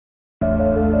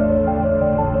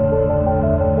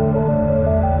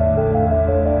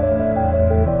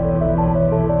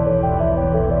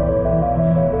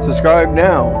Subscribe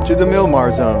now to the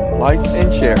Milmar Zone. Like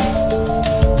and share.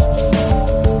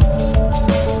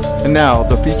 And now,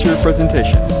 the feature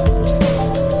presentation.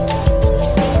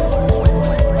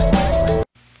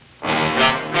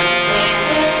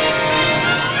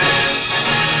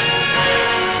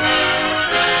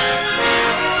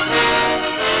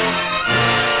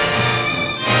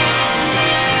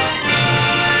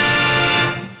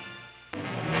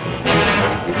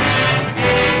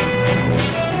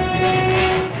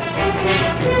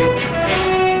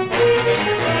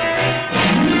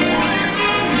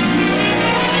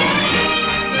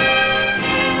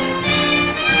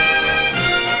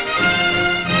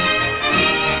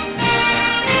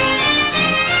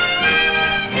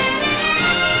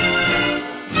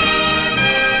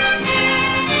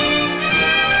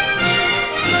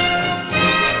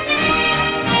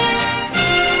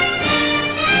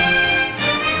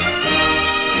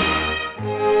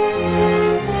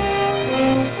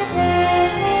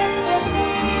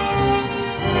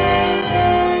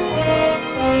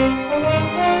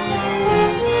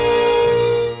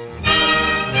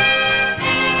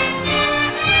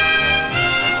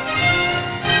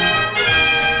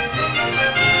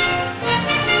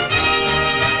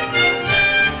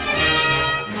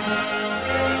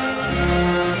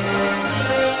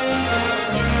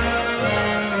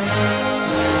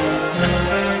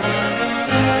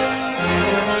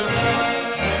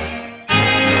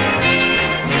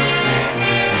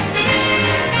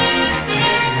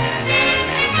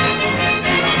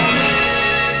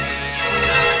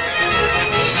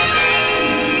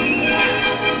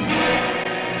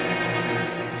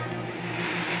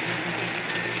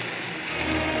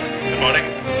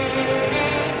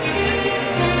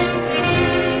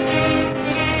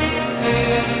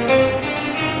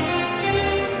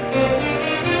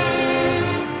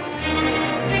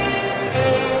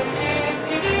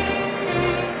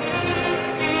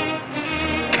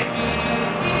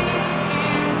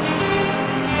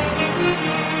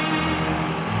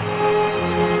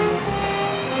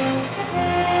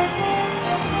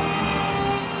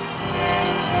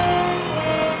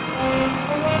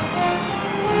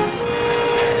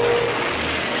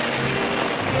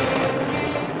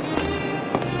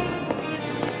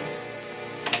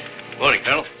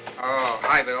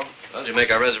 Make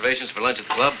our reservations for lunch at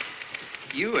the club?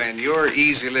 You and your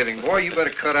easy living. Boy, you better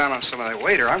cut out on some of that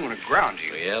waiter. I'm going to ground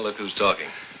you. Yeah, look who's talking.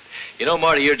 You know,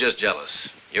 Marty, you're just jealous.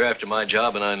 You're after my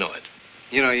job, and I know it.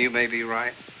 You know, you may be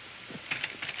right.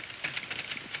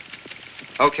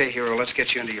 Okay, Hero, let's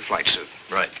get you into your flight suit.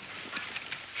 Right.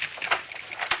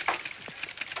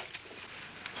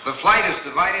 The flight is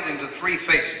divided into 3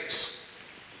 phases.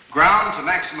 Ground to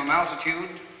maximum altitude,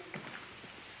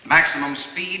 maximum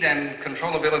speed and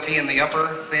controllability in the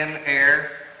upper, thin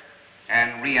air,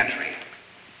 and re-entry.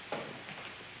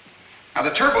 Now, the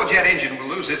turbojet engine will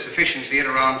lose its efficiency at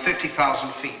around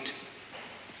 50,000 feet.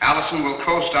 Allison will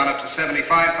coast on up to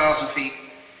 75,000 feet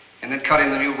and then cut in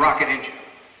the new rocket engine.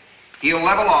 He'll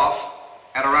level off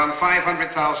at around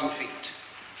 500,000 feet,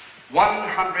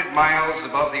 100 miles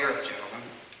above the Earth, gentlemen.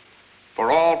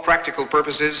 For all practical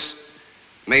purposes,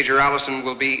 Major Allison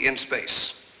will be in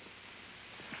space.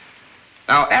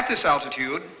 Now, at this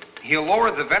altitude, he'll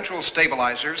lower the ventral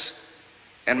stabilizers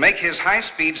and make his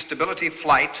high-speed stability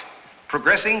flight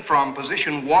progressing from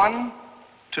position 1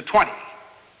 to 20.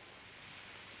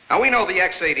 Now, we know the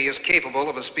X-80 is capable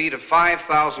of a speed of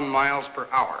 5,000 miles per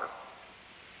hour.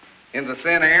 In the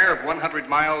thin air of 100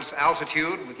 miles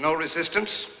altitude with no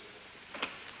resistance,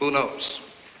 who knows?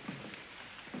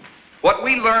 What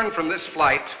we learn from this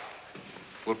flight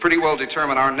will pretty well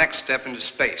determine our next step into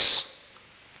space.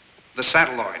 The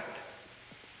satelloid,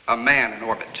 a man in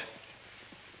orbit.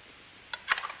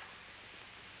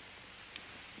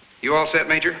 You all set,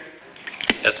 Major?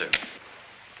 Yes, sir.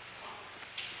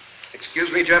 Excuse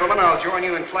me, gentlemen, I'll join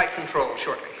you in flight control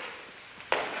shortly.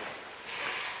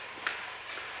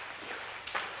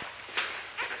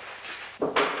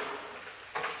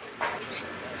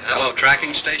 Hello,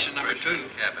 tracking station number 2.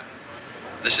 Captain.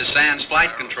 This is Sands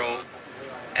Flight Control.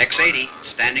 X-80,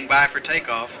 standing by for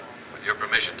takeoff. With your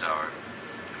permission, Tower.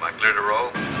 Am I clear to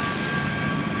roll?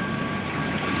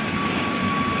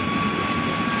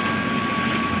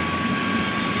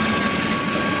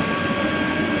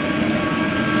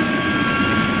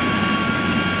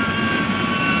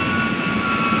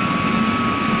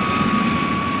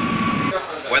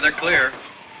 Weather clear.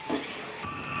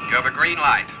 You have a green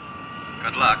light.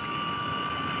 Good luck.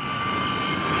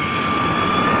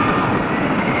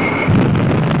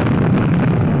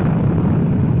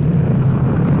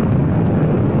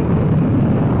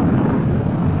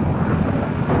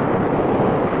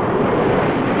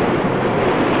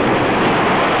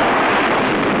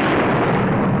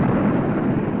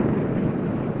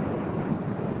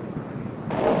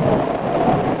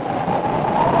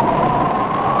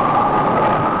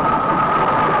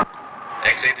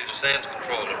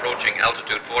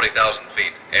 altitude 40,000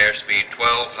 feet, airspeed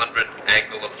 1,200,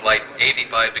 angle of flight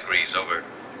 85 degrees, over.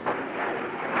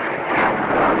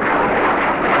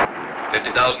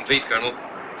 50,000 feet, Colonel.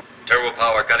 Turbo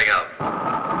power cutting out.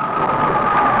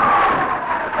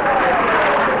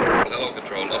 Hello,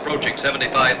 Control. Approaching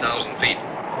 75,000 feet.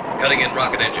 Cutting in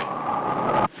rocket engine.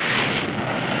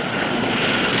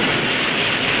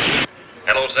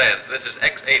 Hello, Sands. This is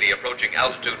X-80 approaching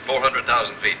altitude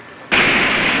 400,000 feet.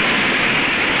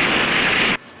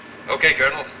 Okay,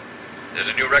 Colonel. There's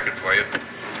a new record for you.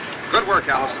 Good work,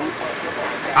 Allison.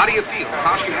 How do you feel?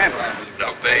 How should you handle it?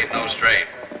 No pain, no strain.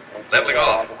 Leveling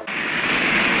off.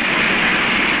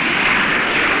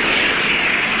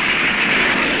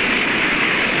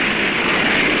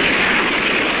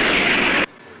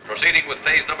 Proceeding with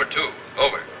phase number 2.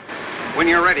 Over. When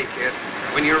you're ready, kid.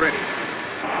 When you're ready.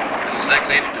 This is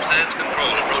X-80 to Sands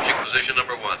Control, approaching position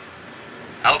number 1.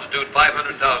 Altitude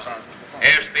 500,000.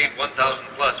 Airspeed 1,000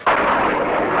 plus.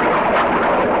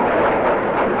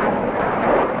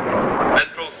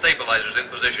 Ventral stabilizers in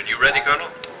position. You ready, Colonel?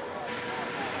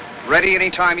 Ready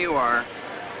anytime you are.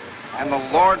 And the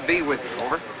Lord be with you.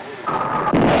 Over.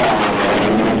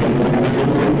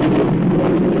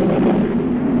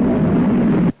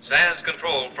 Sands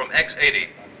Control from X-80.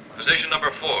 Position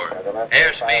number 4.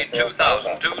 Airspeed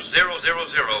 2,000.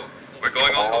 2000. We're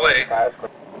going all the way.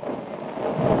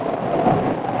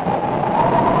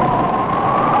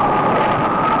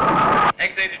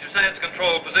 X-80 to Sands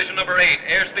Control. Position number 8.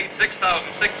 Airspeed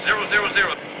 6,000. 6000.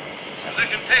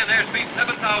 Position 10. Airspeed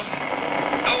 7,000.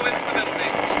 No instability.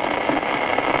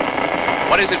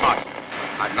 What is it, Mark?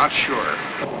 I'm not sure.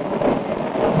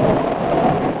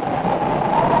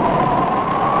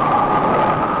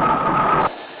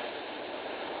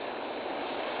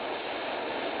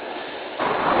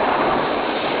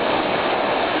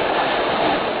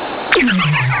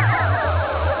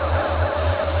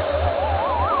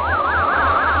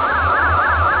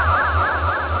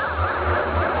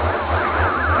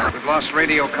 We've lost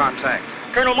radio contact.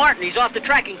 Colonel Martin, he's off the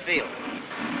tracking field.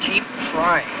 Keep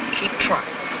trying. Keep trying.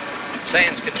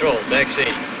 Sands Control to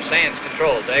X-80. Sands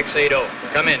Control to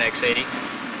X-80. Come in, X-80.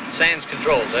 Sands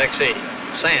Control to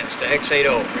X-80. Sands to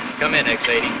X-80. Come in,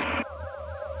 X-80.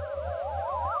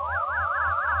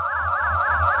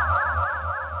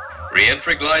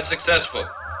 Re-entry glide successful.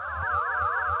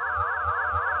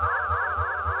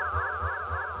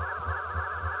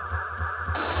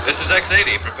 This is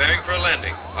X-80, preparing for a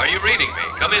landing. Are you reading me?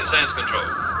 Come in, Sands Control.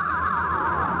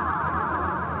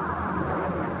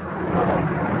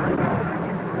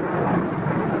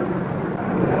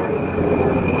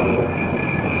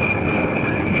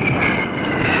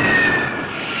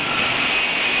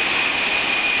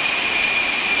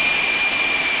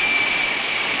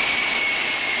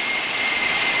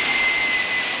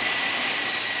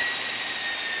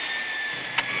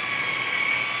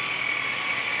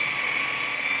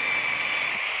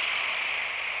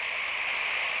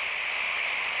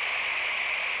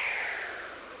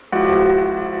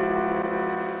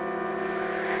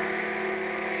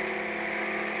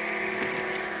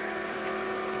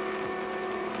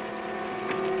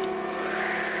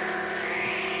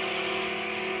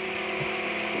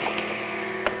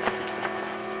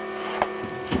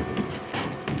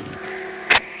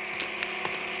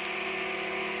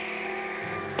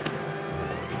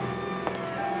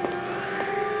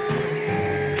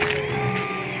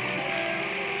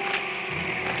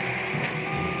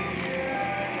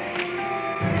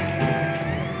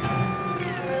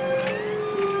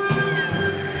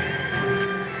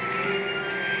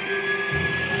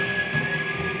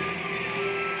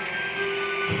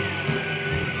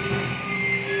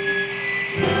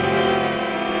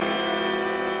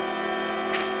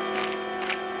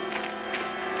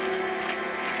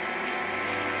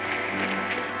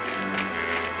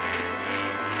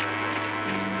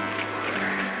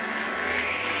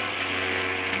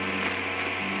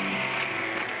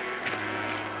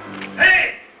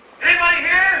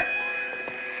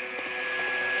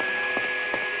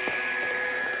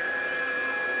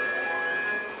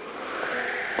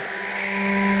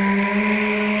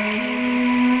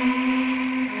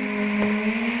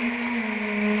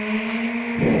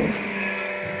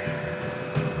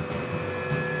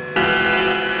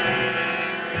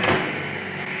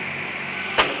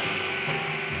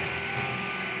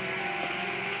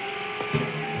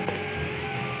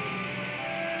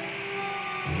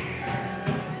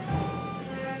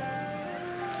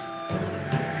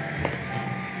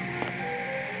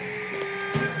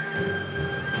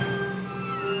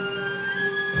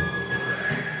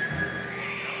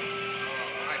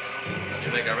 Did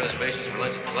you make our reservations for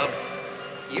lunch at the club?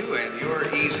 You and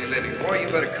your easy living. Boy, you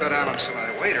better cut out on some of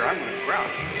that weight or I'm going to ground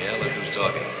you. Yeah, look who's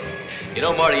talking. You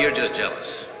know, Marty, you're just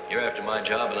jealous. You're after my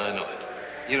job, and I know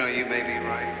it. You know, you may be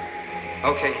right.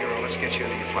 Okay, hero, let's get you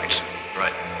into your flight suit.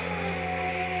 Right.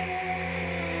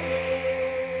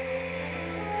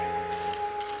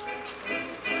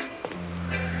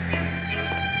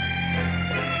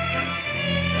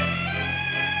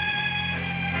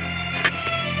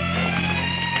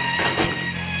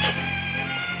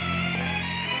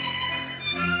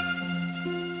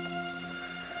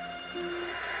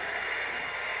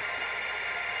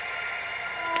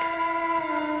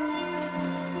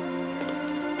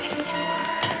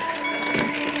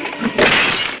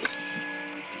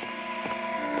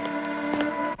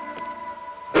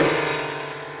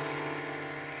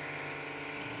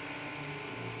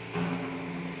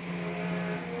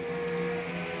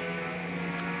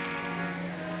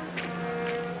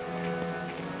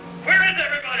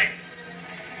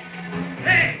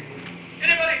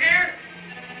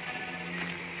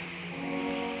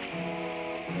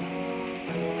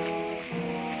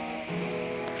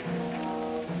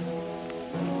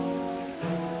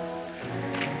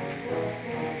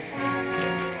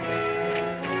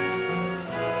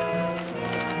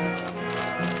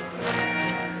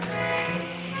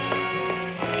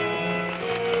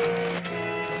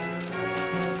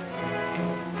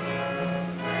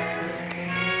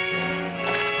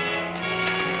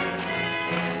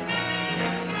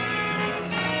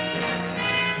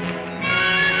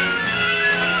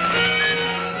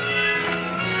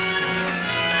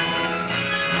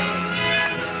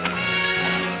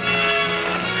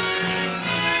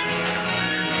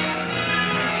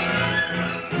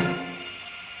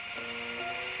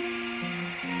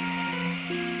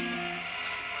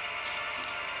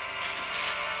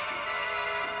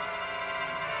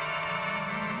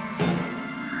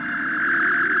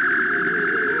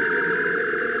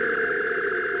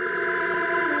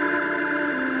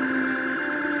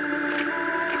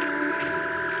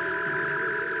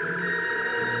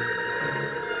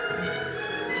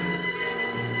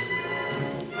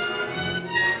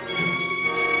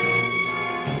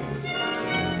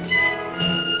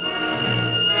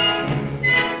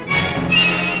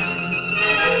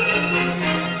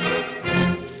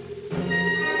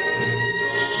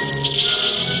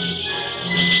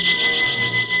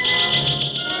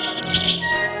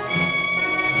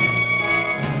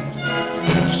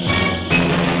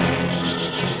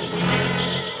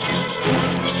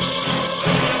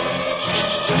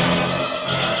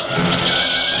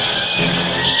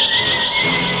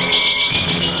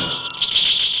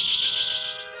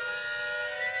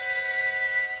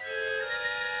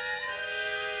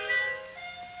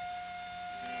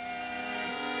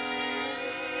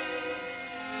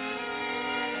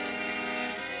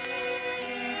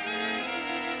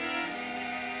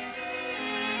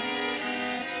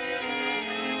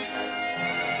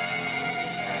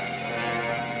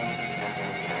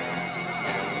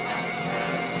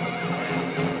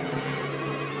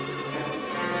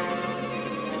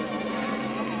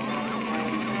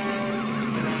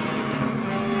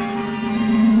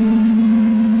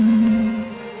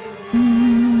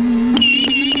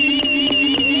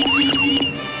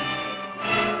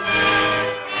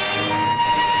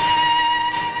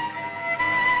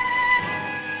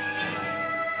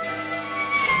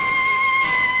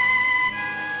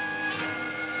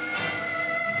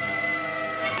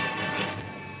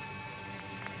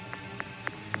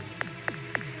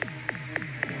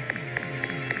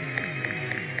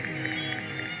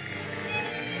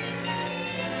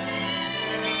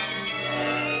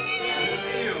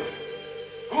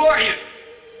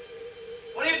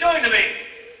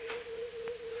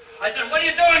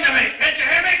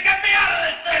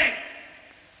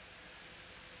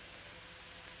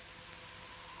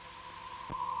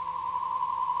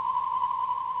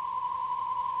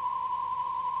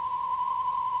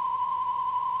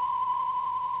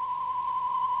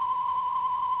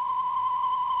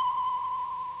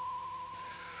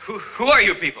 Who are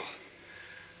you people?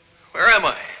 Where am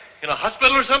I? In a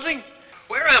hospital or something?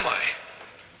 Where am I?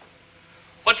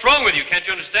 What's wrong with you? Can't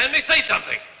you understand me? Say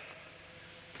something.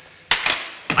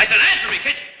 I said answer me,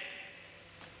 can't you?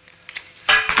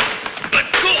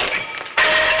 Let go of me.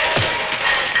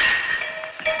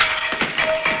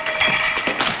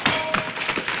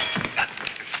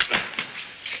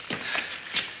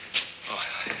 Oh,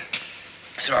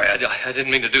 sorry, I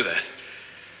didn't mean to do that.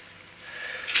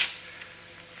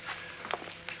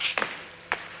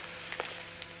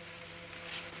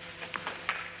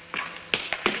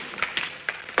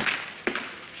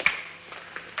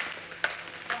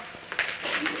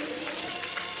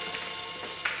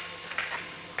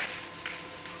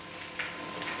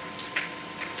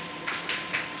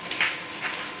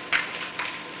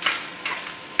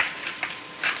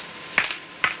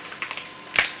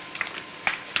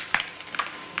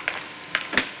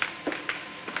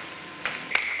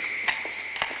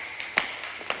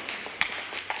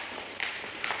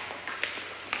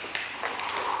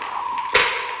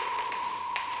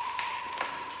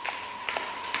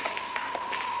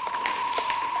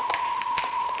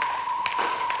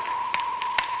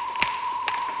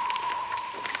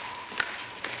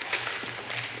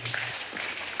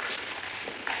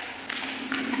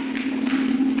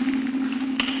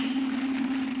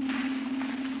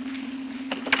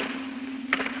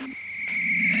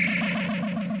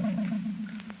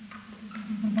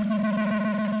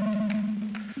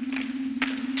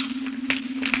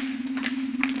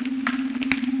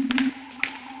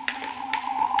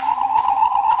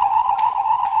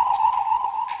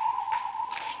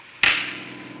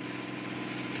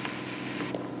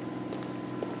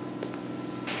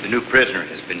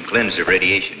 cleanse the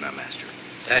radiation, my master.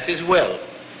 That is well.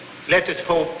 Let us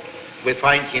hope we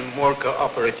find him more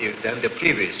cooperative than the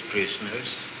previous prisoners.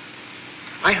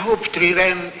 I hope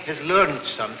Triren has learned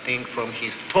something from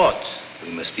his thoughts.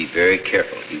 We must be very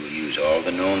careful. He will use all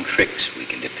the known tricks. We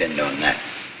can depend on that.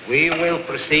 We will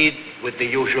proceed with the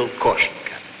usual caution,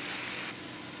 Captain.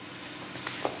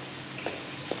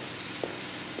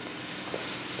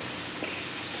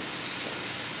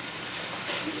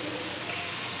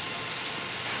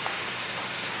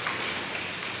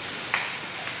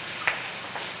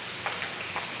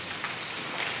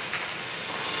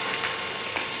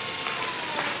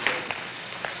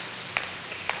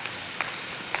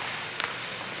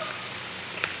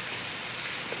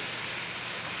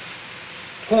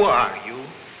 Who are you?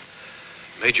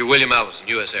 Major William Allison,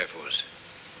 U.S. Air Force.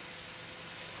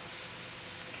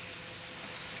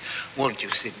 Won't you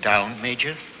sit down,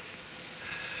 Major?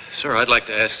 Sir, I'd like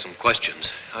to ask some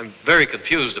questions. I'm very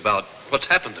confused about what's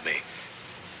happened to me.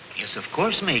 Yes, of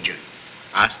course, Major.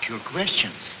 Ask your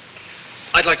questions.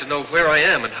 I'd like to know where I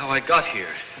am and how I got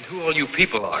here, and who all you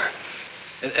people are.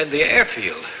 And the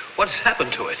airfield. What's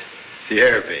happened to it? The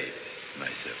airbase, my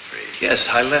suffrage. Yes,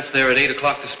 I left there at 8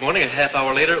 o'clock this morning. A half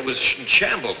hour later, it was in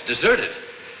shambles, deserted.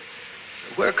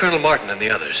 Where are Colonel Martin and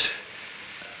the others?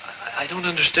 I don't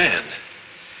understand.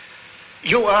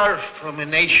 You are from a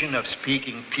nation of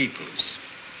speaking peoples.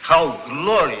 How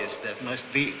glorious that must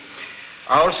be.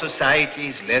 Our society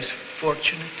is less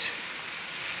fortunate.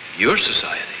 Your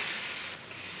society?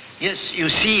 Yes, you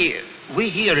see, we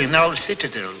here in our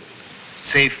citadel,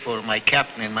 save for my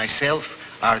captain and myself,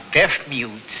 are deaf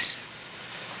mutes.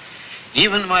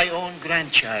 Even my own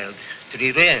grandchild,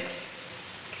 Triren.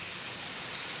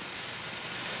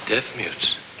 Deaf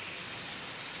mutes?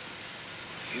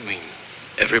 You mean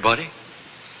everybody?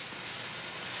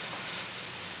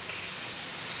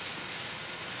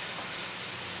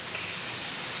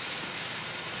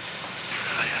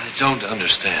 I don't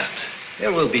understand.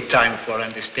 There will be time for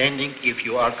understanding if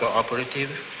you are cooperative.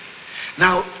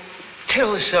 Now,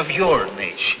 tell us of your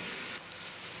nation.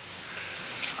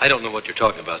 I don't know what you're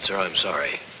talking about, sir. I'm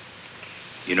sorry.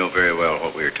 You know very well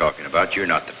what we are talking about. You're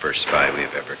not the first spy we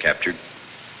have ever captured.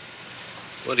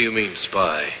 What do you mean,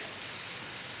 spy?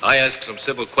 I ask some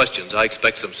civil questions. I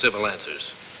expect some civil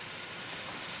answers.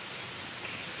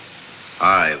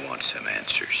 I want some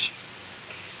answers.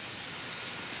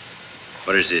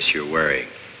 What is this you're wearing?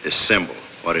 This symbol,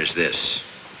 what is this?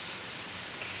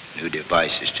 New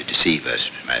devices to deceive us,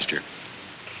 Master.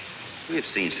 We have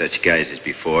seen such guises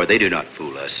before. They do not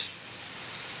fool us.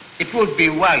 It would be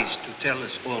wise to tell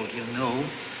us all you know.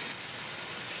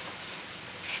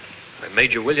 I'm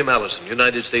Major William Allison,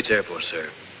 United States Air Force, sir.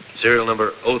 Serial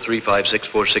number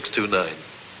 035644629.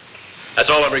 That's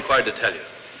all I'm required to tell you.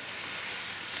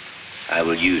 I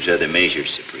will use other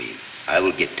measures, Supreme. I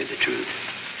will get to the truth.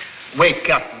 Wait,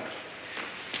 Captain.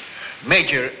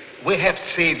 Major, we have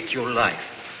saved your life.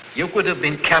 You could have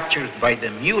been captured by the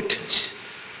mutants.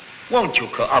 Won't you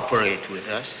cooperate with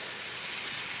us?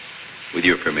 With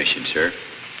your permission, sir.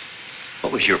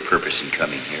 What was your purpose in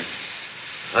coming here?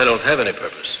 I don't have any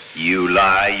purpose. You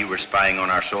lie. You were spying on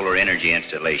our solar energy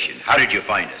installation. How did you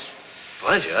find us?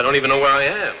 Find you? I don't even know where I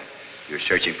am. You're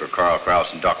searching for Carl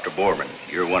Kraus and Dr. Borman.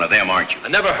 You're one of them, aren't you? I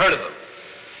never heard of them.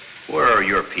 Where are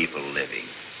your people living?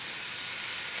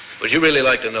 Would you really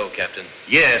like to know, Captain?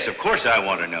 Yes, of course I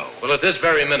want to know. Well, at this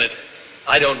very minute,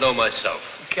 I don't know myself.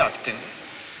 Captain.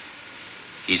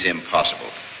 He's impossible.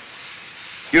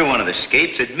 You're one of the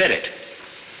scapes, admit it.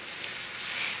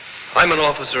 I'm an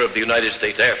officer of the United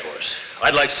States Air Force.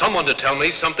 I'd like someone to tell me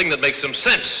something that makes some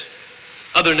sense.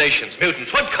 Other nations,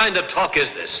 mutants, what kind of talk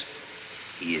is this?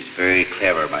 He is very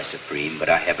clever, my Supreme, but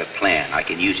I have a plan. I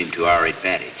can use him to our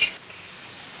advantage.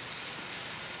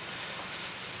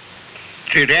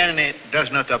 Triren does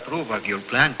not approve of your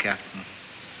plan, Captain.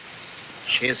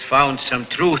 She has found some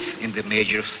truth in the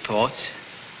Major's thoughts.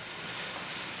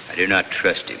 I do not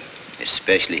trust him,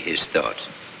 especially his thoughts.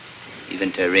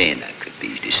 Even Tirena could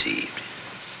be deceived.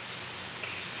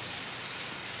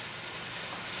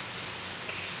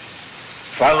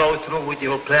 Follow through with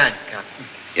your plan, Captain.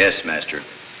 Yes, Master.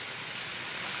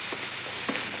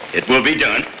 It will be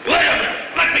done.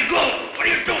 Let me go! What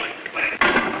are you doing?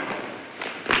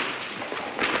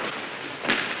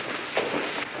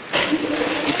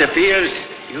 It appears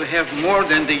you have more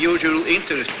than the usual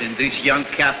interest in this young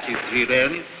captive,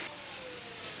 Triren.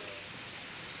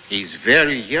 He's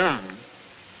very young.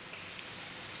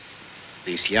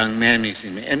 This young man is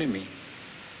an enemy.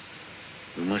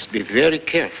 We must be very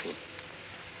careful.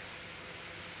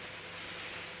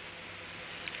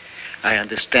 I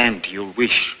understand your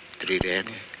wish, Triren.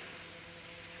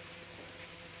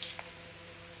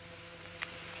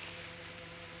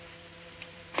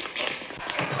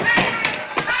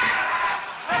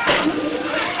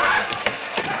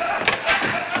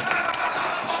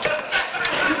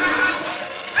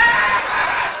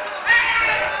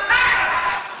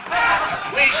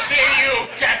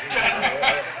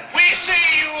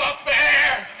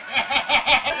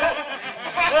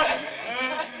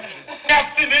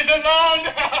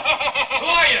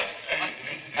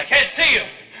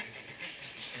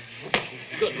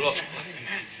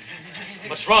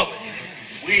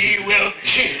 We will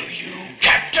kill you,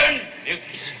 Captain. Mutants.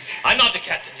 I'm not the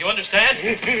captain. You understand?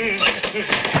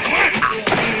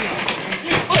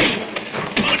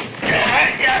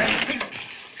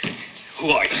 Who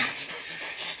are you?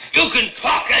 You can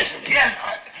talk, answer me. Yes.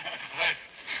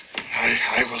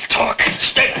 I will talk.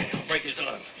 Stay back. I'll break his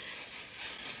arm.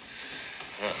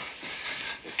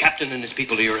 The captain and his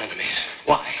people are your enemies.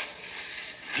 Why?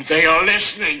 They are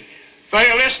listening. They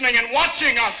are listening and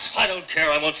watching us. I don't care.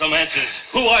 I want some answers.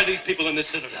 Who are these people in the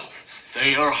Citadel?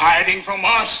 They are hiding from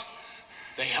us.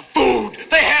 They have food.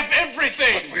 They have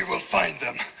everything. But we will find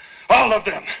them. All of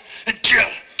them. And kill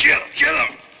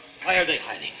them. Why are they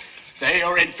hiding? They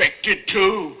are infected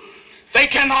too. They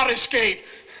cannot escape.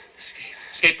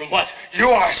 Escape from what? You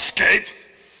are escape.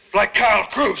 Like Kyle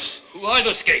Cruz. Who are the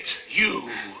escapes? You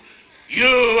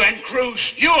and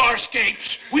Cruz, you are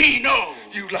escapes. We know.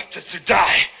 You left us to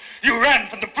die. You ran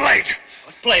from the plague.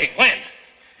 What plague? When?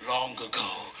 Long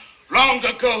ago. Long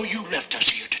ago, you left us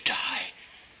here to die.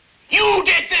 You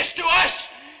did this to us.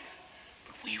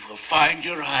 But we will find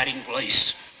your hiding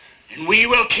place. And we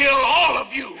will kill all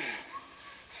of you.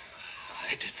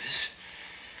 I did this.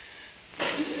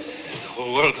 Is the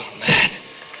whole world gone mad?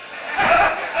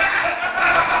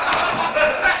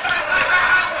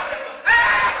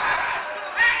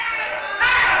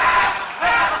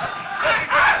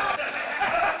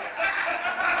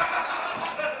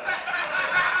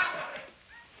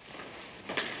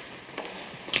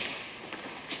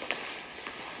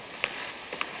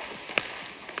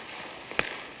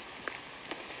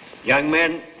 Young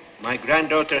man, my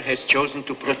granddaughter has chosen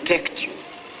to protect you.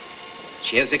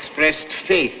 She has expressed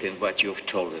faith in what you've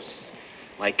told us.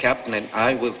 My captain and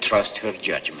I will trust her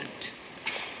judgment.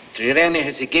 Trirene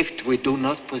has a gift we do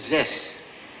not possess.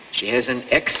 She has an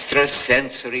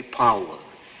extrasensory power.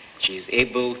 She is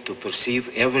able to perceive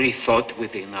every thought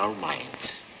within our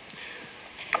minds.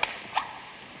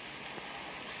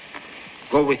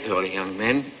 Go with her, young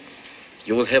man.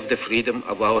 You will have the freedom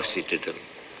of our citadel.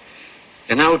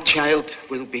 And our child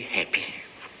will be happy.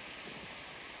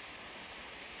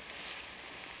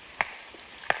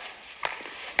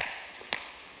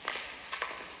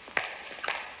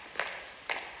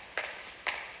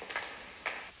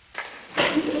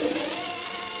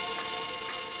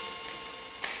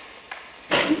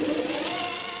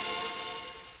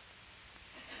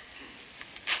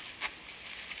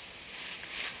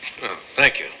 Oh,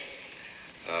 thank you.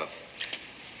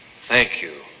 Thank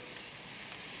you.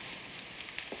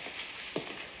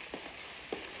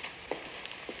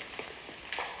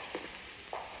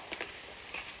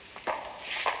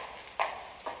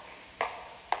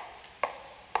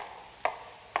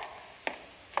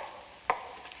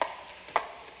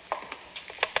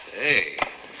 Hey,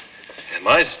 am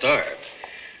I starved?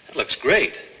 That looks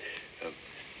great.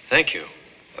 Thank you.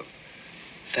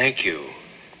 Thank you.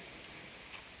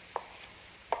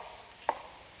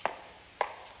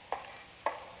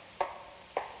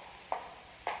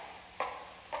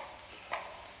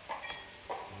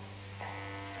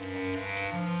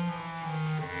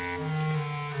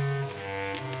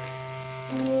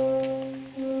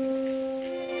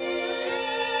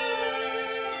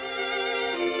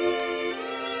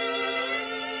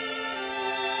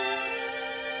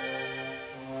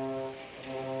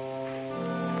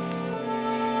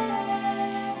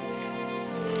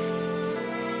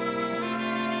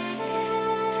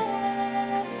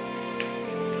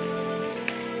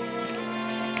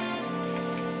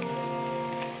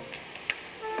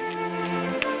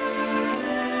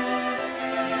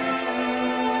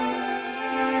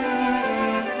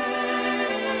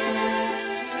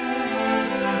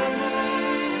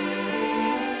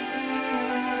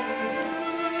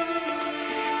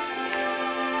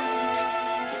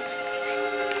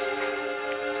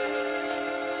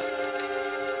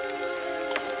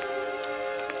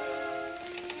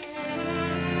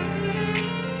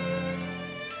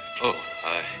 Oh,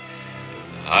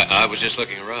 I was just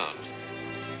looking around.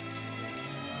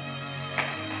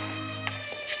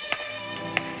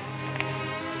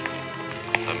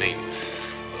 I mean,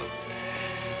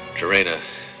 Terena,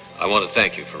 I want to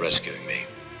thank you for rescuing me.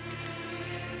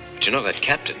 But you know, that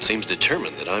captain seems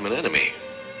determined that I'm an enemy.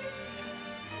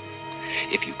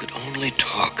 If you could only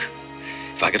talk,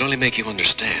 if I could only make you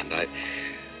understand,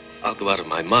 I'll go out of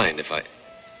my mind if I...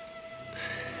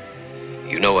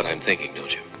 You know what I'm thinking,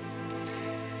 don't you?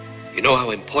 You know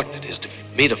how important it is to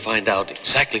me to find out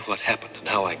exactly what happened and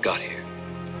how I got here.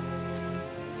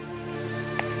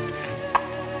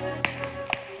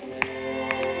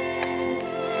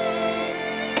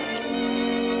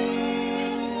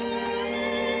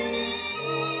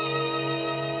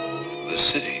 The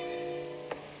city.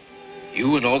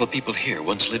 You and all the people here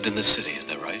once lived in this city, is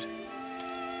that right?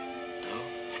 No?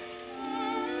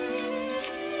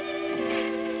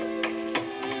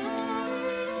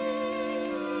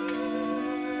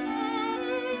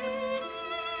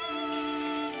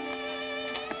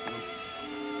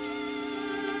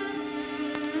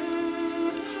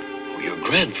 Oh, your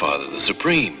grandfather, the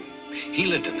Supreme, he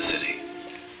lived in the city.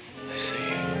 I see.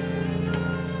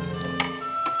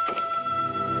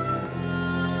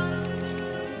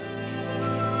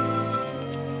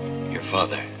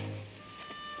 Father.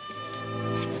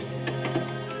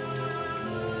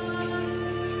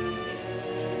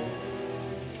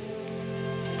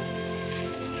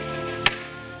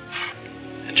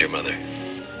 And your mother.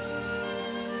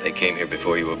 They came here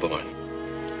before you were born.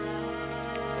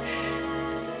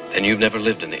 Then you've never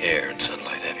lived in the air and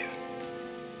sunlight, have you?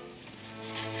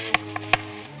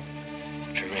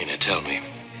 Terena, tell me,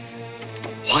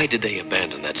 why did they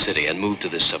abandon that city and move to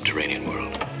this subterranean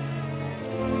world?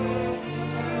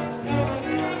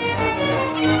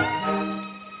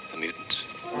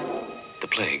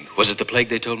 Plague. Was it the plague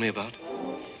they told me about?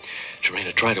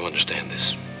 Terena, try to understand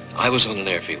this. I was on an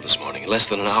airfield this morning. In less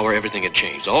than an hour, everything had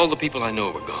changed. All the people I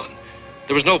know were gone.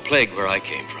 There was no plague where I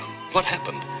came from. What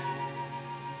happened?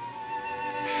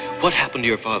 What happened to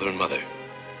your father and mother?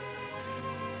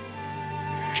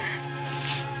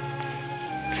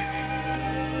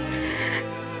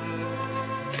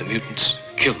 The mutants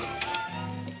killed them.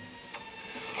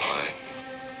 Oh,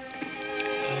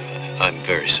 I'm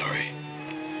very sorry.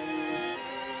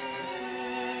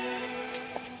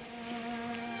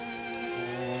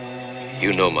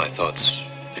 You know my thoughts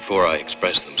before I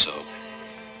express them, so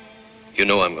you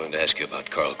know I'm going to ask you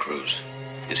about Carl Cruz.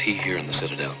 Is he here in the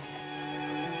Citadel?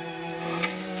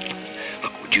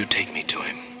 Look, would you take me to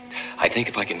him? I think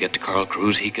if I can get to Carl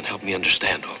Cruz, he can help me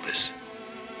understand all this.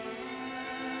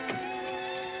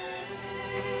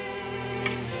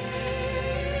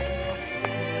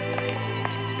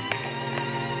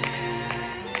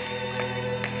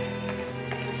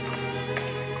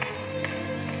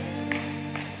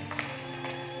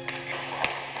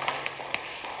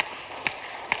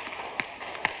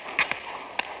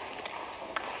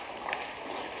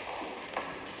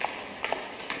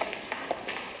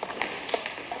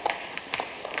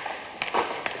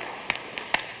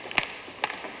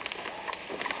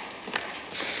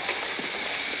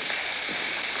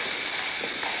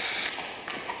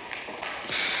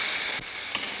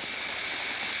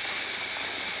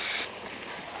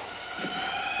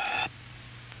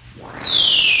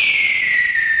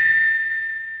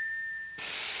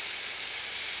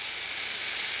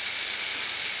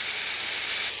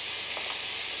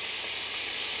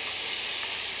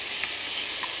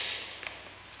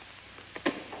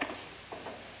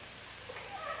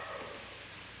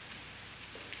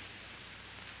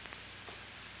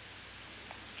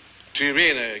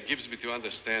 Terena gives me to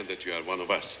understand that you are one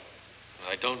of us.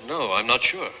 I don't know. I'm not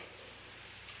sure.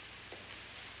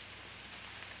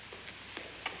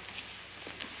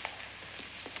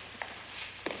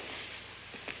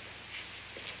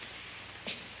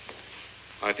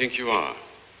 I think you are.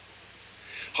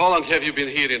 How long have you been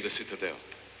here in the Citadel?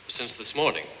 Since this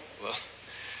morning. Well,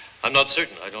 I'm not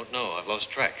certain. I don't know. I've lost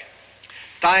track.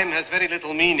 Time has very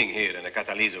little meaning here in a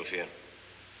catalysosphere.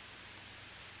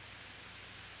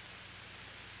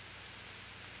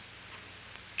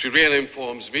 Terena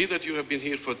informs me that you have been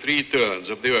here for 3 turns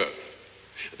of the Earth.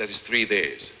 That is 3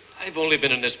 days. I've only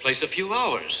been in this place a few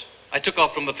hours. I took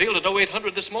off from the field at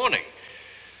 0800 this morning.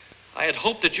 I had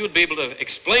hoped that you would be able to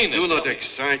explain this. Do not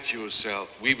excite yourself.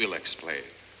 We will explain.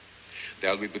 There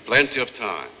will be plenty of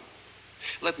time.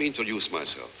 Let me introduce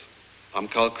myself. I'm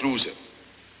Carl Cruiser.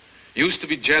 Used to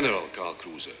be General Carl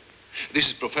Cruiser. This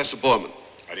is Professor Borman.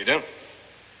 How do you do?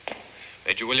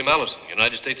 Major William Allison,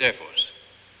 United States Air Force.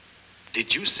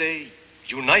 Did you say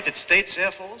United States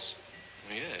Air Force?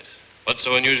 Yes. What's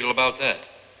so unusual about that?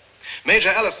 Major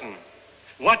Allison,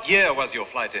 what year was your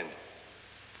flight in?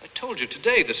 I told you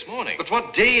today, this morning. But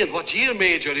what day and what year,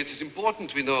 Major? It is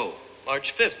important we know.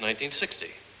 March 5th, 1960.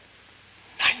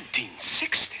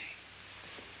 1960?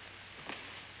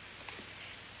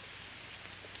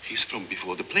 He's from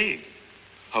before the plague.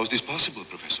 How is this possible,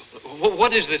 Professor?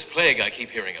 What is this plague I keep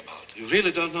hearing about? You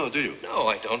really don't know, do you? No,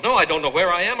 I don't know. I don't know where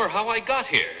I am or how I got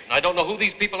here. And I don't know who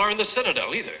these people are in the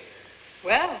Citadel either.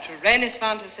 Well, Terena's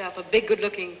found herself a big,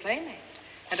 good-looking playmate.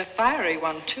 And a fiery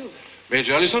one, too.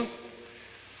 Major Allison,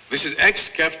 this is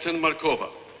ex-Captain Markova.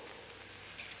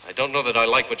 I don't know that I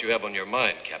like what you have on your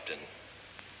mind, Captain.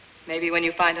 Maybe when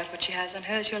you find out what she has on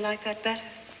hers, you'll like that better.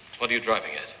 What are you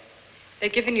driving at?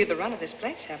 They've given you the run of this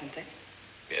place, haven't they?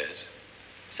 Yes.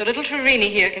 So little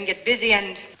Terena here can get busy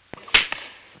and...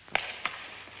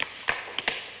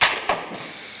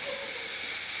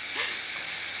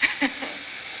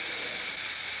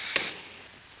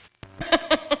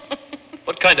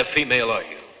 kind of female are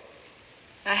you?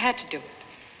 I had to do it.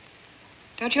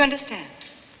 Don't you understand?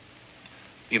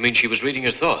 You mean she was reading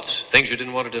your thoughts, things you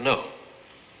didn't want her to know?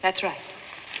 That's right.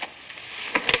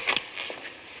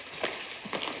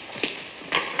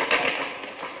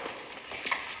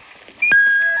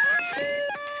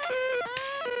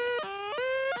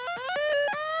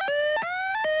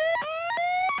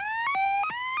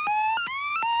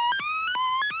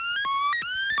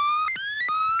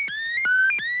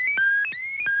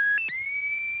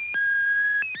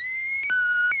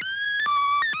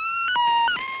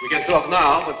 We can talk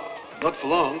now, but not for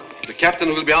long. The captain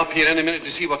will be up here any minute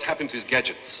to see what's happened to his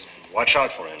gadgets. Watch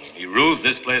out for him. He rules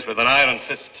this place with an iron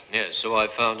fist. Yes, so I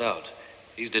found out.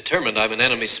 He's determined I'm an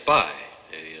enemy spy.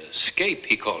 A escape,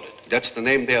 he called it. That's the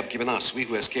name they have given us, we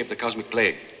who escaped the cosmic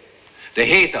plague. They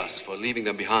hate us for leaving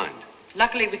them behind.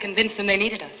 Luckily, we convinced them they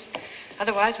needed us.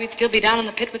 Otherwise, we'd still be down in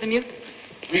the pit with the mutants.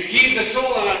 We keep the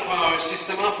solar power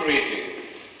system operating.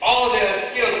 All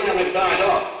their skilled men have died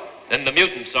off. Then the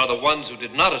mutants are the ones who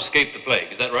did not escape the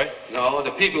plague, is that right? No,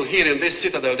 the people here in this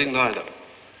citadel didn't either.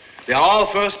 They are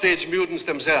all first-stage mutants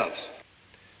themselves.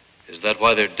 Is that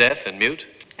why they're deaf and mute?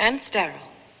 And sterile.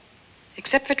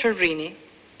 Except for Torini,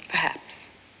 perhaps.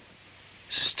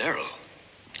 Sterile?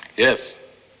 Yes.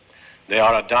 They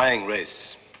are a dying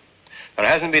race. There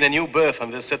hasn't been a new birth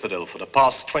on this citadel for the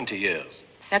past 20 years.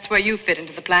 That's where you fit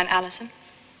into the plan, Allison.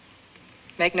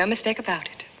 Make no mistake about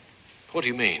it. What do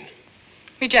you mean?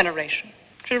 Regeneration.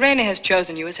 Torini has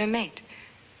chosen you as her mate.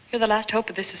 You're the last hope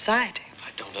of this society. I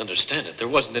don't understand it. There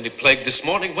wasn't any plague this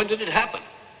morning. When did it happen?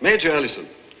 Major Ellison,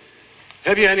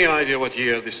 have you any idea what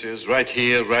year this is? Right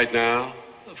here, right now?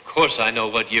 Of course I know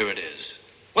what year it is.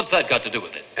 What's that got to do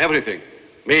with it? Everything.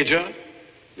 Major,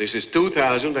 this is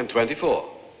 2024.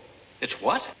 It's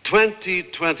what?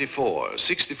 2024.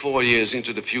 64 years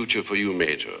into the future for you,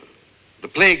 Major. The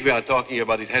plague we are talking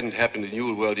about, it hadn't happened in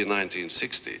your world in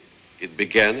 1960. It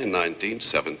began in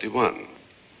 1971.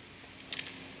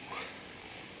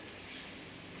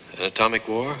 An atomic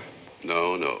war?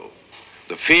 No, no.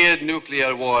 The feared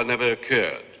nuclear war never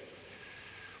occurred.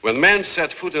 When man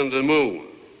set foot on the moon,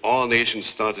 all nations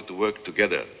started to work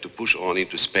together to push on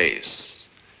into space.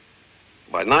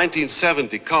 By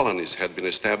 1970, colonies had been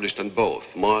established on both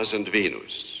Mars and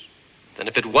Venus. Then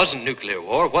if it wasn't nuclear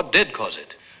war, what did cause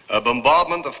it? A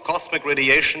bombardment of cosmic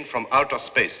radiation from outer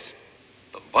space.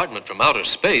 Bombardment from outer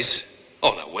space?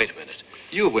 Oh, now, wait a minute.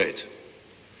 You wait.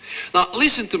 Now,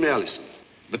 listen to me, Allison.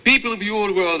 The people of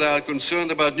your world are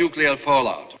concerned about nuclear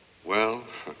fallout. Well,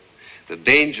 the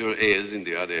danger is in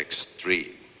the other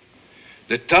extreme.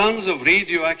 The tons of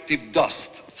radioactive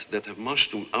dust that have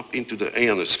mushroomed up into the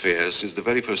ionosphere since the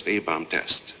very first A-bomb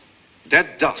test.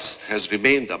 That dust has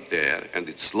remained up there, and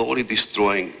it's slowly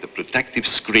destroying the protective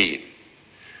screen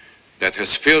that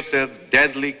has filtered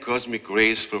deadly cosmic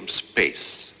rays from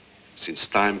space since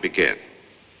time began.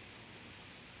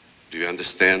 Do you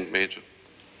understand, Major?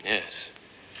 Yes.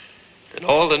 And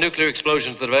all the nuclear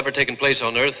explosions that have ever taken place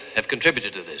on Earth have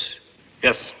contributed to this.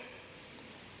 Yes.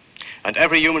 And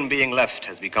every human being left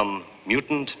has become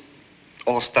mutant,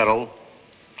 or sterile,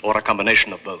 or a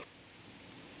combination of both.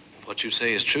 If what you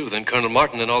say is true, then Colonel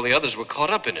Martin and all the others were caught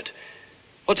up in it.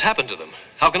 What's happened to them?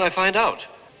 How can I find out?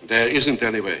 There isn't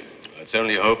any way. Let's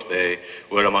only hope they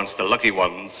were amongst the lucky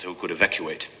ones who could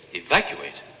evacuate.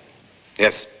 Evacuate?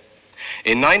 Yes.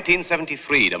 In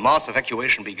 1973, the mass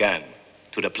evacuation began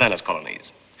to the planet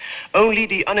colonies. Only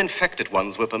the uninfected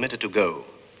ones were permitted to go.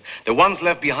 The ones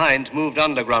left behind moved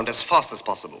underground as fast as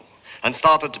possible and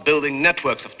started building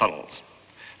networks of tunnels,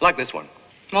 like this one.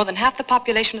 More than half the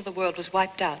population of the world was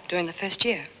wiped out during the first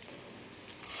year.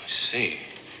 I see.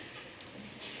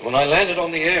 When I landed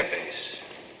on the airbase,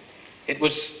 it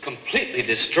was completely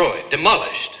destroyed,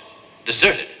 demolished,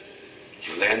 deserted.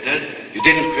 You landed? You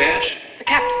didn't crash? The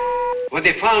captain. When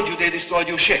they found you, they destroyed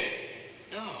your ship.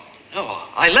 No,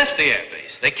 I left the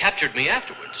airbase. They captured me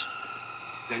afterwards.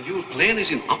 Then your plane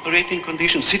is in operating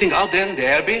condition, sitting out there in the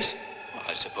airbase? Well,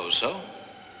 I suppose so.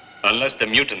 Unless the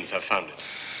mutants have found it.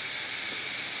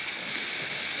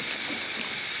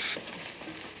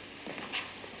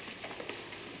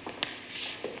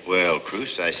 Well,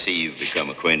 Cruz, I see you've become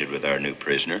acquainted with our new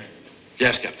prisoner.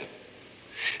 Yes, Captain.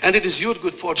 And it is your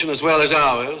good fortune as well as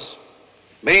ours.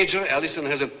 Major Ellison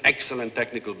has an excellent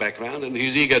technical background, and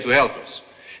he's eager to help us.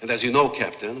 And as you know,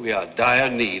 Captain, we are in dire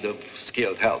need of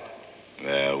skilled help.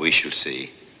 Well, we shall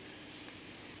see.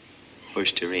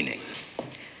 Where's Torini?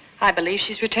 I believe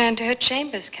she's returned to her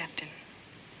chambers, Captain.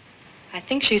 I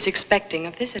think she's expecting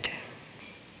a visitor.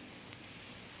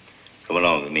 Come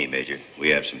along with me, Major. We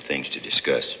have some things to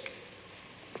discuss.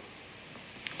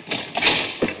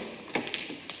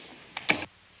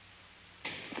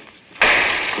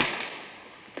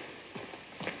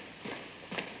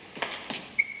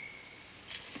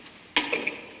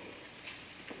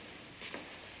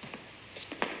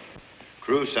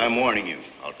 Cruz, I'm warning you.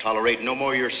 I'll tolerate no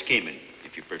more of your scheming.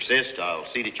 If you persist, I'll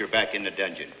see that you're back in the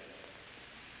dungeon.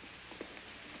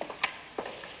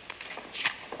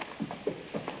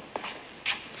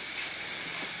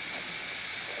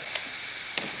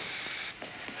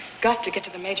 Got to get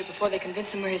to the Major before they convince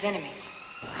him we're his enemies.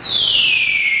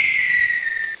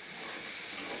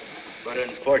 But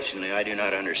unfortunately, I do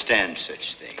not understand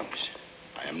such things.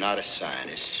 I am not a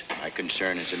scientist. My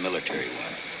concern is a military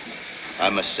one. I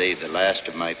must save the last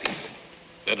of my people.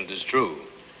 Then it is true.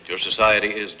 Your society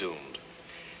is doomed.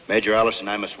 Major Allison,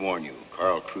 I must warn you.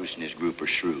 Carl Cruz and his group are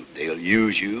shrewd. They'll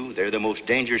use you. They're the most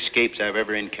dangerous scapes I've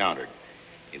ever encountered.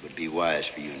 It would be wise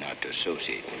for you not to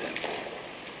associate with them.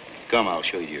 Come, I'll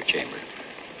show you to your chamber.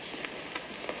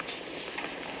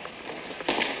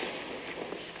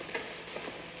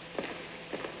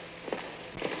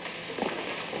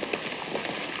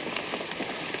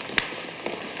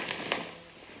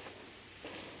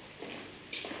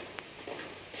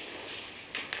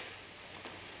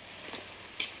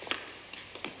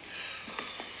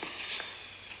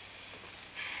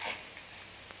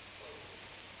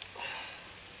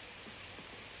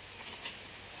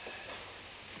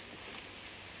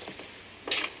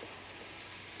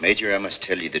 Major, I must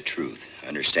tell you the truth.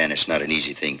 Understand it's not an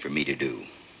easy thing for me to do.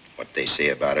 What they say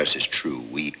about us is true.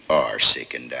 We are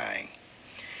sick and dying.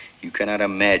 You cannot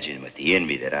imagine with the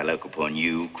envy that I look upon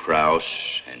you,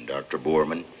 Krauss, and Dr.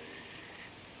 Borman.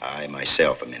 I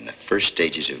myself am in the first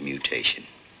stages of mutation.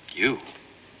 You?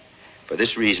 For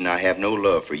this reason, I have no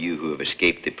love for you who have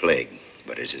escaped the plague.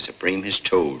 But as the Supreme has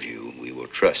told you, we will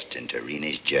trust in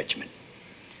Terena's judgment.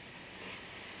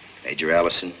 Major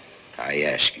Allison, I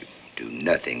ask you, do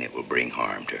nothing that will bring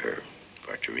harm to her,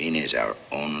 for Terena is our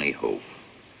only hope.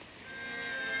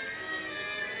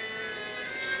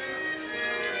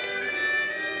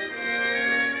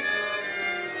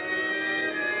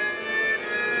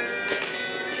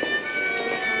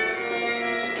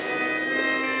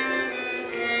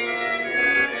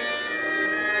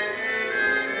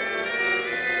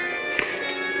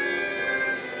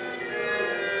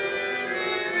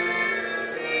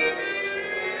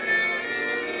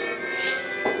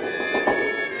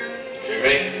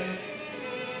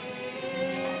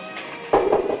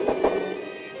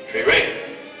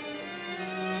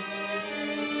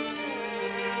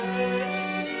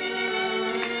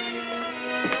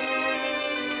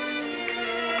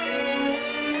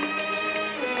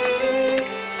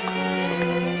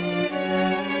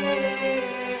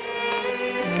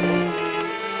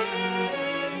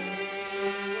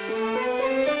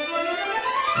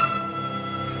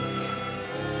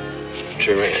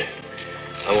 Serena,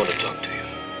 I want to talk to you.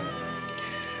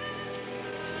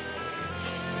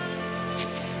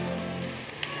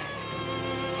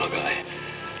 Look,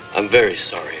 I'm very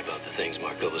sorry about the things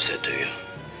Markova said to you.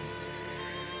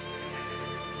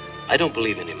 I don't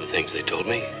believe any of the things they told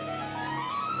me.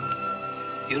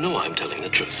 You know I'm telling the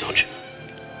truth, don't you?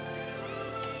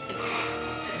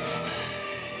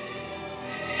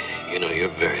 You know, you're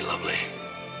very lovely.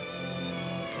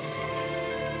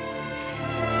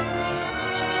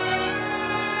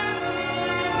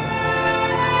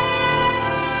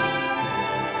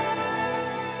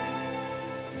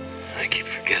 I keep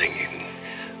forgetting you can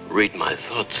read my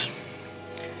thoughts.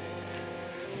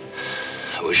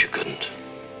 I wish you couldn't.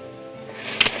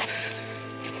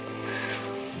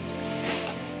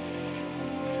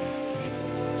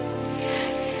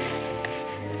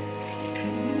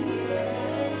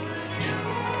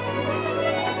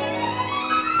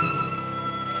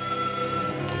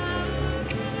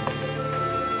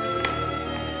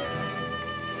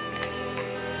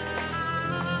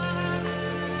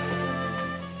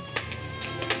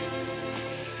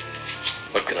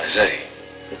 What can I say?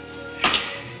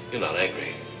 You're not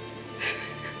angry.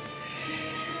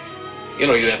 You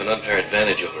know you have an unfair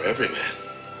advantage over every man.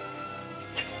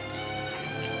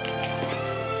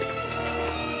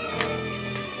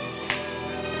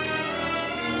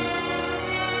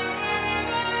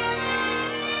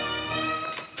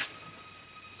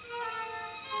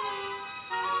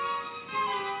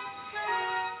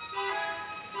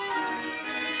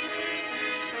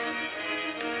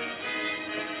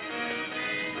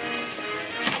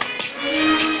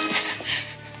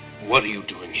 What are you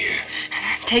doing here?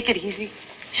 Take it easy.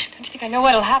 Don't you think I know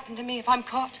what'll happen to me if I'm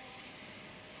caught?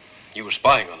 You were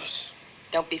spying on us.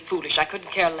 Don't be foolish. I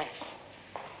couldn't care less.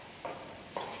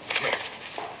 Come here.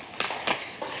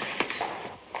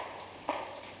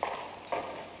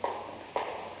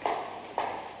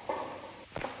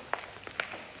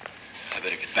 I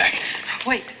better get back.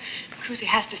 Wait. Cruzy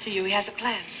has to see you. He has a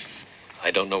plan.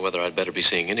 I don't know whether I'd better be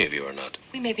seeing any of you or not.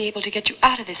 We may be able to get you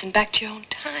out of this and back to your own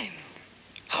time.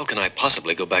 How can I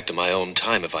possibly go back to my own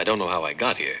time if I don't know how I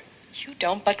got here? You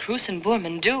don't, but Cruz and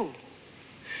Boorman do.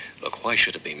 Look, why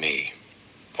should it be me?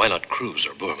 Why not Cruz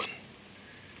or Boorman?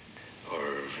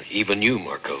 Or even you,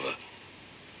 Markova?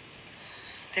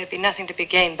 There'd be nothing to be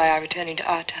gained by our returning to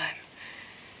our time.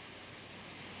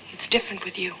 It's different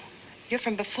with you. You're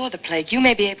from before the plague. You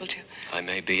may be able to... I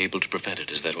may be able to prevent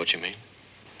it. Is that what you mean?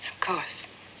 Of course.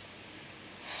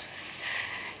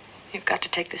 You've got to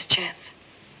take this chance.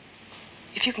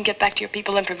 If you can get back to your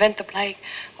people and prevent the plague,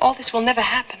 all this will never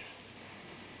happen.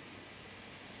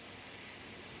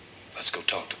 Let's go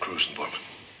talk to Cruz and Boorman.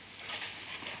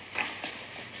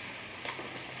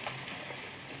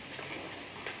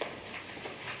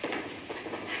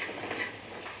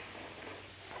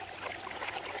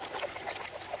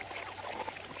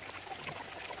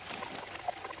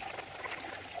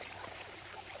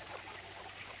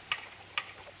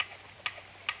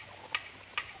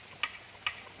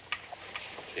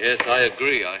 Yes, I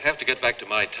agree. I have to get back to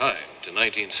my time, to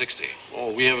 1960.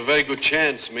 Oh, we have a very good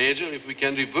chance, Major, if we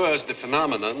can reverse the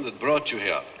phenomenon that brought you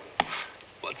here.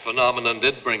 What phenomenon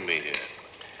did bring me here?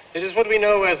 It is what we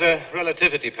know as a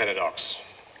relativity paradox.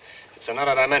 It's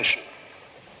another dimension.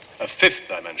 A fifth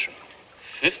dimension.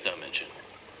 Fifth dimension?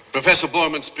 Professor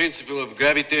Boorman's principle of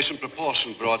gravitation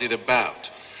propulsion brought it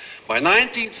about. By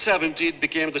 1970, it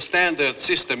became the standard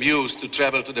system used to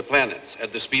travel to the planets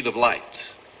at the speed of light.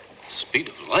 Speed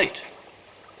of light?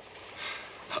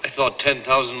 I thought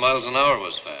 10,000 miles an hour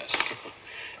was fast.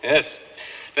 Yes,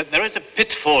 but there is a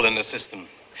pitfall in the system.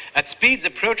 At speeds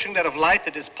approaching that of light,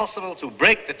 it is possible to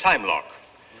break the time lock.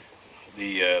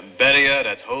 The barrier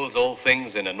that holds all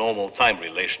things in a normal time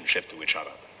relationship to each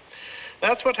other.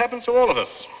 That's what happens to all of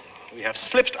us. We have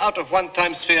slipped out of one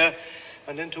time sphere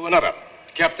and into another.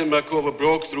 Captain Markova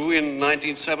broke through in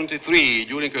 1973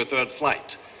 during her third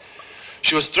flight.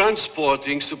 She was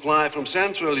transporting supply from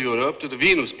Central Europe to the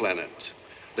Venus planet.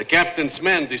 The captain's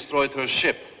men destroyed her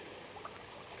ship.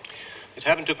 It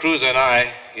happened to Cruz and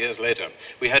I years later.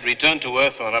 We had returned to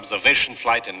Earth on an observation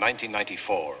flight in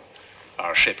 1994.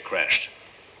 Our ship crashed.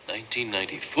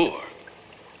 1994?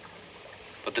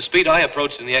 But the speed I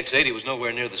approached in the X-80 was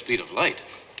nowhere near the speed of light.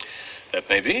 That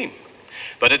may be.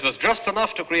 But it was just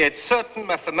enough to create certain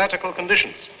mathematical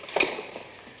conditions.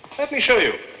 Let me show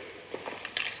you.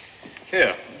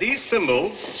 Here, these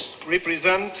symbols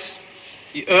represent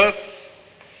the Earth,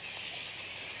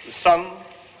 the Sun,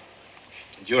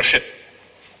 and your ship.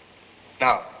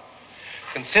 Now,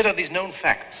 consider these known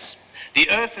facts. The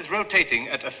Earth is rotating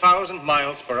at 1,000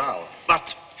 miles per hour,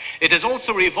 but it is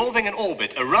also revolving in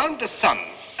orbit around the Sun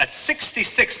at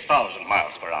 66,000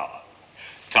 miles per hour.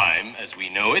 Time, as we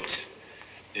know it,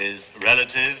 is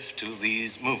relative to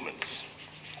these movements.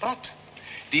 But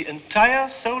the entire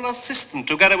solar system,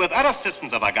 together with other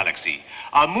systems of our galaxy,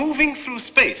 are moving through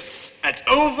space at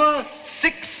over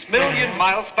 6 million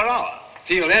miles per hour.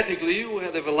 Theoretically, you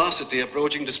had a velocity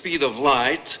approaching the speed of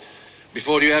light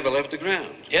before you ever left the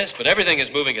ground. Yes, but everything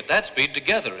is moving at that speed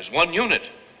together as one unit.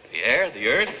 The air, the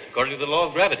Earth, according to the law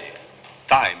of gravity.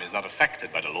 Time is not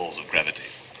affected by the laws of gravity.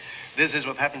 This is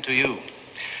what happened to you.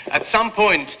 At some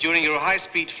point during your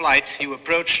high-speed flight, you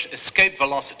approached escape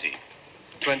velocity,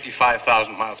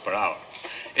 25,000 miles per hour.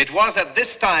 It was at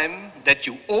this time that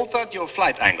you altered your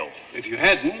flight angle. If you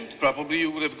hadn't, probably you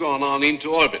would have gone on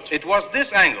into orbit. It was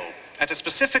this angle, at a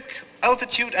specific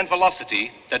altitude and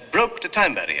velocity, that broke the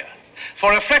time barrier.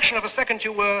 For a fraction of a second,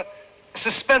 you were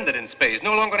suspended in space,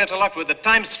 no longer interlocked with the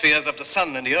time spheres of the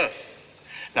Sun and the Earth.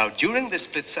 Now, during this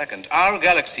split second, our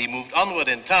galaxy moved onward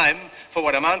in time for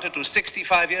what amounted to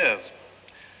 65 years.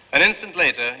 An instant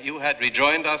later, you had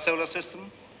rejoined our solar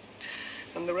system,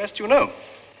 and the rest you know.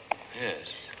 Yes.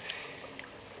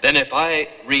 Then if I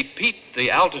repeat the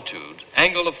altitude,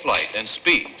 angle of flight, and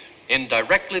speed in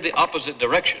directly the opposite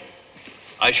direction,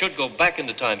 I should go back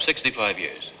into time 65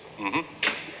 years. Mm-hmm.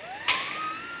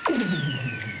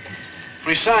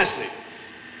 Precisely.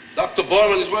 Dr.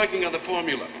 Boorman is working on the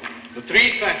formula. The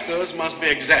three factors must be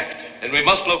exact. And we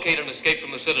must locate an escape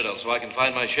from the Citadel so I can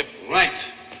find my ship. Right.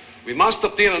 We must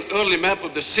obtain an early map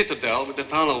of the Citadel with the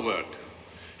tunnel work.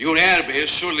 Your airbase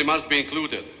surely must be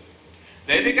included.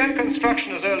 They began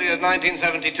construction as early as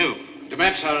 1972. The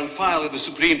maps are on file at the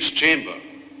Supreme's chamber.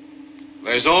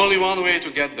 There's only one way to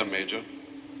get them, Major.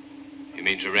 You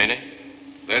mean Terene?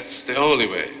 That's the only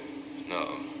way.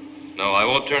 No, I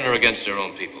won't turn her against her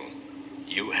own people.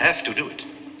 You have to do it.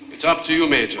 It's up to you,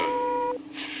 Major.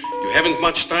 You haven't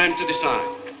much time to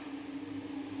decide.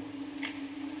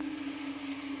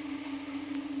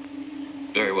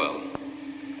 Very well.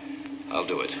 I'll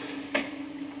do it.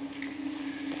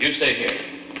 You stay here.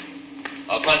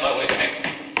 I'll find my way back.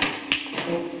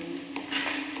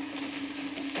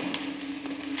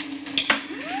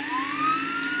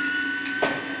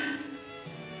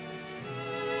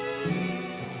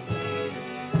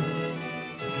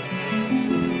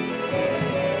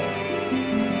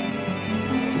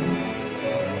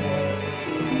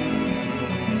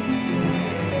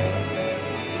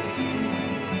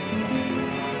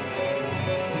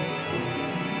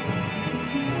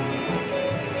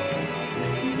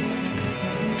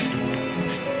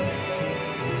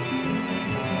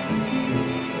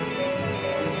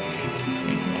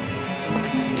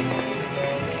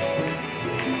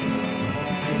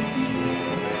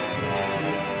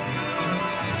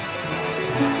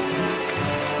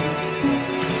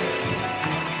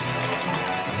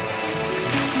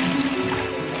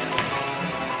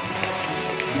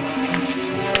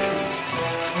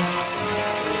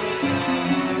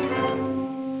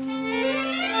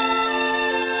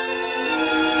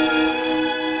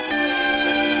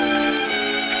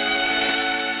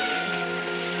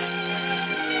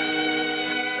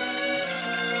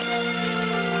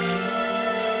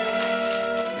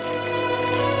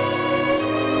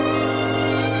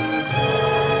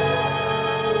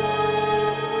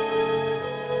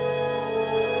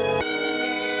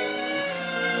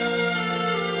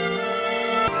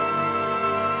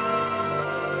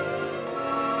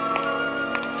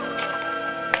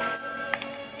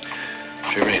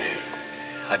 Tremaine,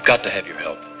 I've got to have your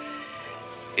help.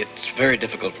 It's very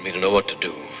difficult for me to know what to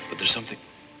do, but there's something...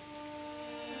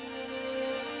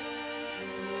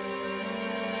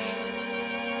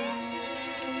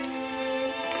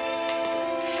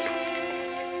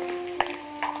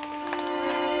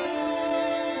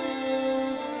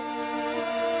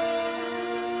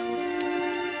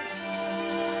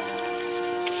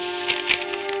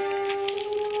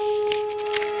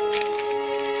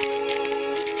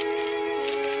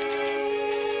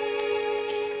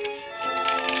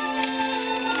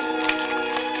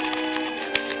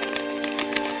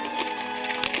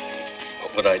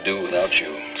 What would I do without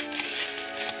you?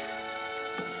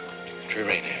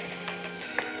 Tremaine,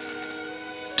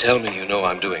 tell me you know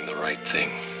I'm doing the right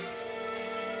thing.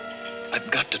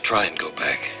 I've got to try and go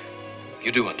back.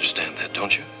 You do understand that,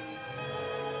 don't you?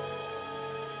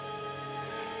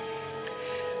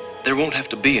 There won't have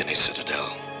to be any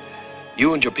citadel.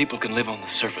 You and your people can live on the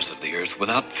surface of the earth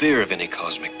without fear of any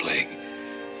cosmic plague.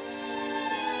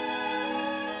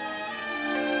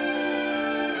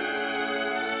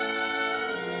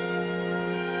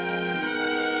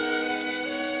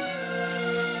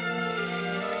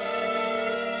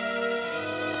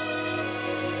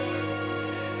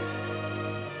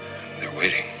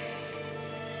 Waiting.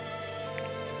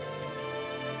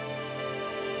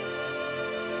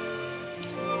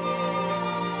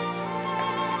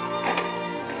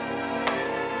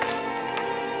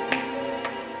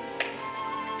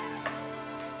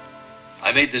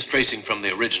 I made this tracing from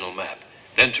the original map.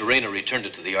 Then Terrainer returned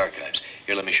it to the archives.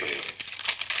 Here, let me show you.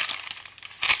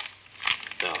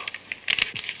 Now,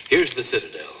 here's the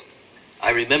citadel.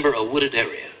 I remember a wooded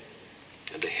area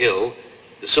and a hill.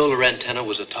 The solar antenna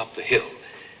was atop the hill.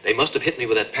 They must have hit me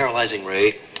with that paralyzing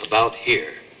ray about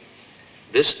here.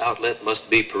 This outlet must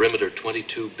be perimeter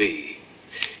 22B.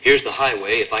 Here's the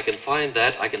highway. If I can find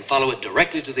that, I can follow it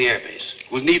directly to the airbase.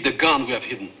 We'll need the gun we have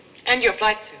hidden. And your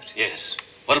flight suit. Yes.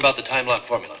 What about the time lock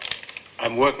formula?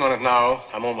 I'm working on it now.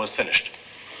 I'm almost finished.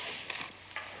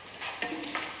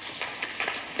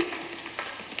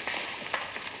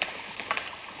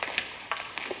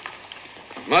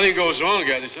 Nothing goes wrong,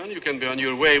 Addison. You can be on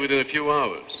your way within a few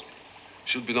hours.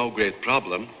 Should be no great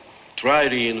problem.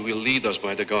 Trirene will lead us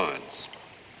by the guards.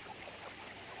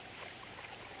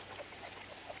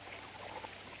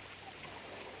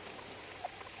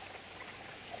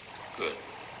 Good.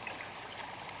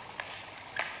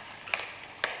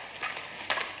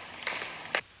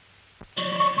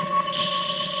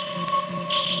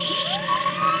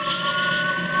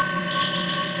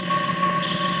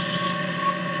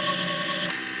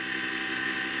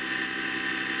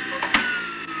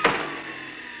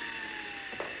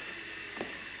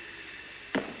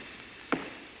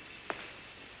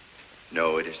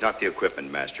 No, it is not the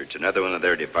equipment, Master. It's another one of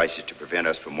their devices to prevent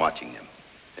us from watching them.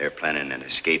 They're planning an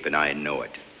escape, and I know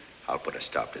it. I'll put a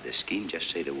stop to this scheme. Just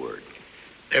say the word.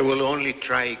 They will only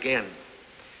try again.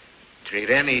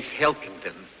 Trirene is helping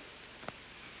them.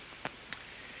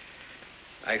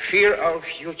 I fear our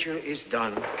future is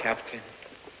done, Captain.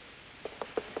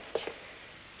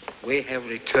 We have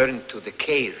returned to the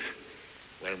cave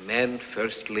where men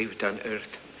first lived on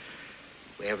Earth.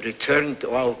 We have returned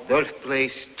to our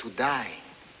birthplace to die.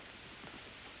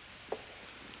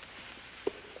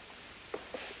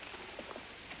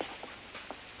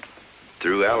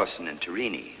 Through Allison and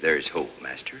Trirene, there is hope,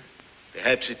 Master.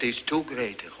 Perhaps it is too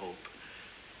great a hope.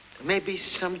 There may be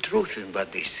some truth in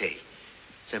what they say.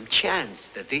 Some chance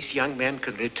that these young men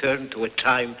can return to a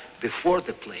time before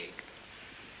the plague.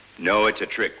 No, it's a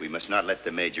trick. We must not let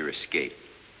the Major escape.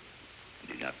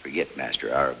 Do not forget,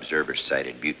 Master, our observers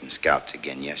sighted mutant scouts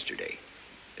again yesterday.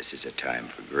 This is a time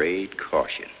for great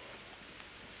caution.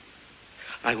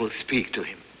 I will speak to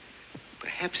him.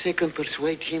 Perhaps I can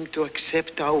persuade him to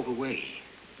accept our way.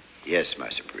 Yes, my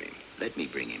Supreme. Let me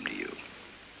bring him to you.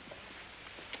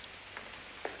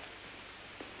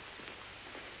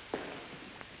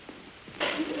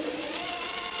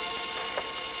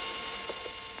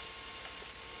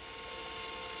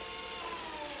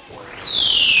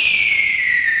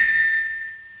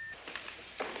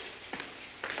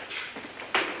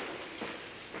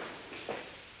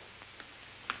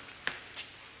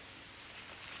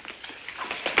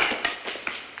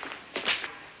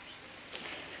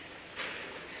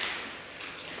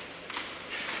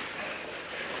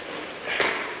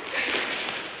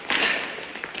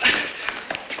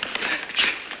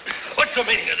 What's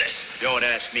the meaning of this? Don't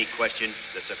ask me questions.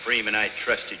 The Supreme and I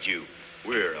trusted you.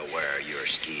 We're aware of your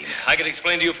scheme. I could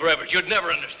explain to you forever. You'd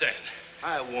never understand.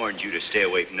 I warned you to stay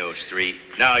away from those three.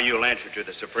 Now you'll answer to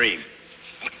the Supreme.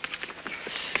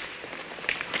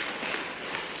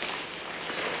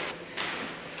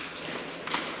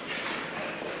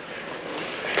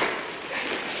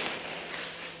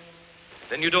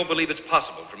 then you don't believe it's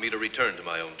possible for me to return to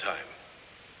my own time.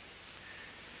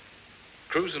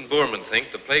 Cruz and Borman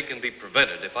think the plague can be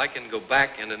prevented if I can go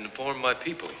back and inform my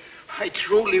people. I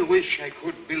truly wish I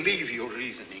could believe your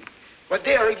reasoning. But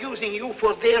they are using you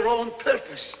for their own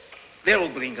purpose. They'll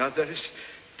bring others.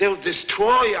 They'll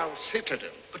destroy our citadel.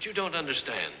 But you don't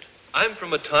understand. I'm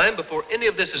from a time before any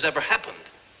of this has ever happened.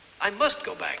 I must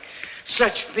go back.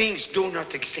 Such things do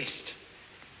not exist.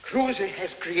 Cruz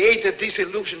has created these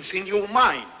illusions in your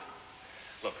mind.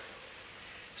 Look,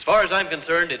 as far as I'm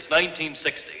concerned, it's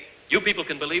 1960. You people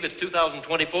can believe it's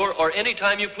 2024 or any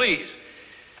time you please.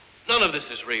 None of this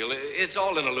is real. It's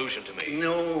all an illusion to me.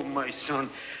 No, my son.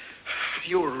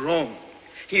 You're wrong.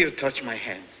 Here, touch my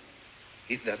hand.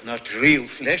 Is that not real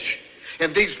flesh?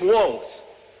 And these walls,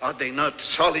 are they not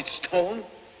solid stone?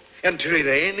 And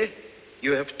Trirene,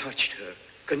 you have touched her.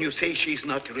 Can you say she's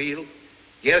not real?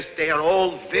 Yes, they are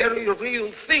all very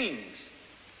real things.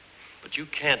 But you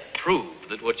can't prove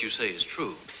that what you say is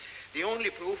true. The only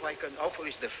proof I can offer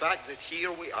is the fact that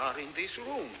here we are in this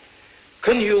room.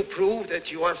 Can you prove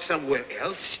that you are somewhere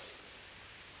else?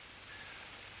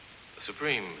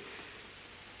 Supreme,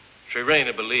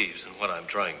 Trirene believes in what I'm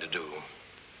trying to do.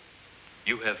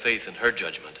 You have faith in her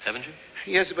judgment, haven't you?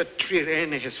 Yes, but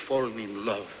Trirene has fallen in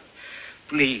love.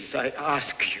 Please, I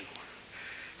ask you,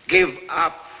 give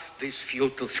up this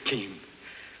futile scheme.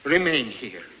 Remain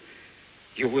here.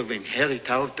 You will inherit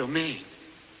our domain.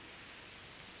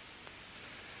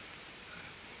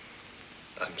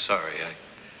 I'm sorry,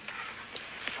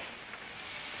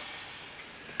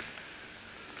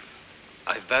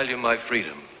 I value my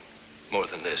freedom more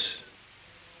than this.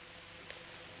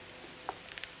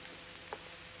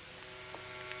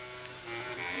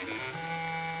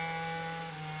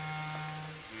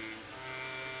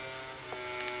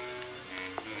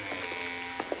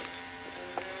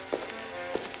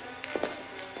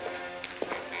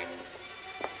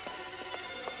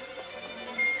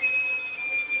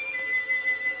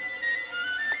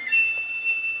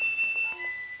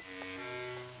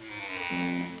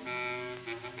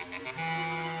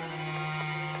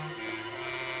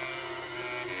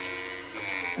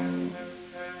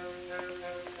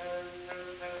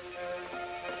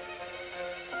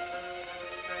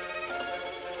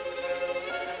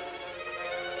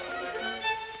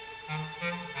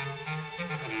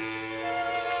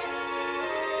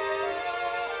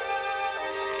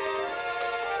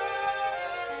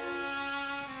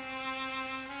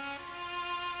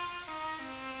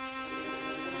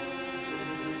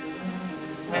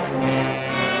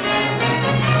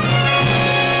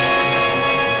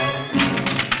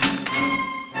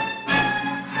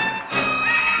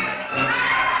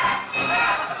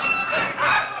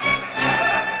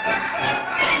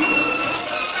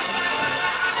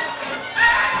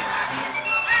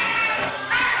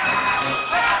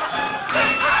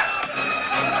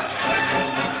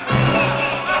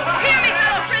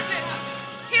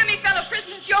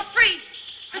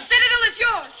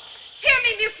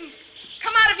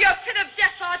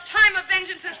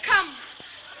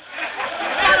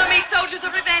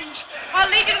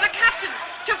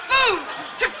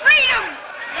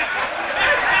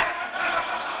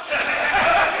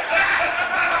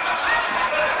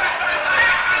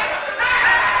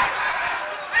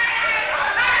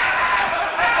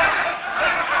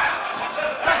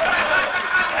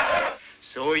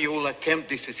 Attempt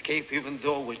this escape even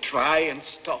though we try and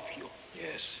stop you.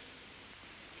 Yes.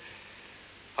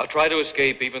 I'll try to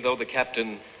escape even though the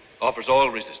captain offers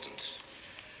all resistance.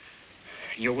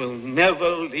 You will never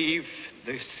leave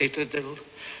the citadel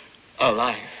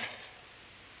alive.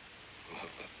 Well,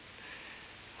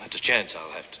 that's a chance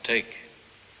I'll have to take.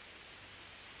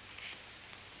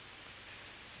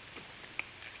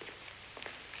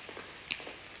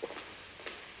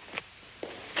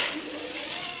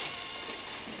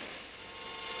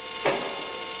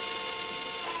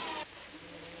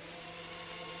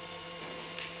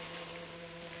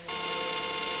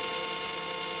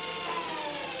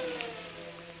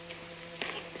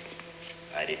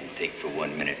 I didn't think for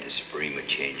 1 minute the Supreme would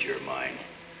change your mind.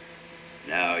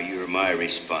 Now you're my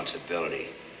responsibility,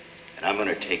 and I'm going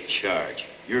to take charge.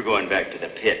 You're going back to the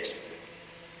pit.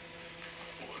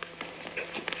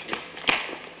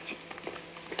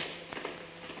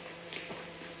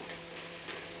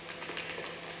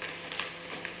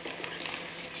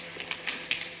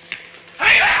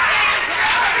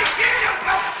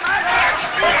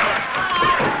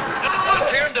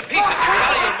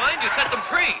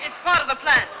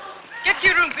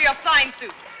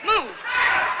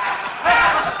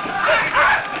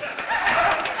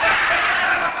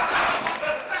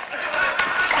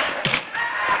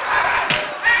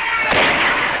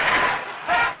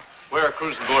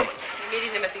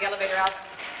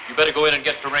 You better go in and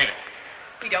get Serena.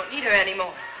 We don't need her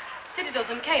anymore. Citadel's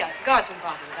in chaos. The guards won't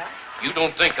bother with us. You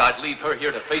don't think I'd leave her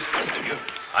here to face this, do you?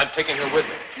 I'm taking her with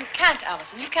me. You can't,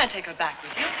 Allison. You can't take her back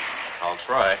with you. I'll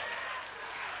try.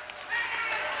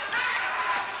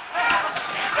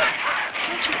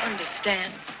 Don't you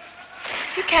understand?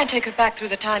 You can't take her back through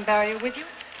the time barrier with you.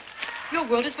 Your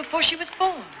world is before she was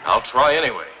born. I'll try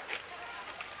anyway.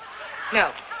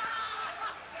 No.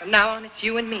 From now on, it's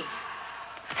you and me.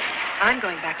 I'm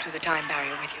going back through the time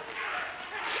barrier with you.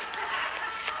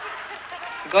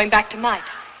 We're going back to Might.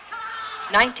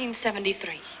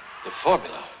 1973. The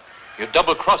formula. You're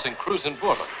double-crossing Cruz and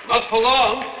Borman. Not for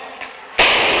long.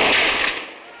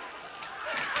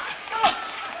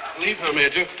 Leave her,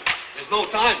 Major. There's no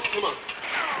time. Come on.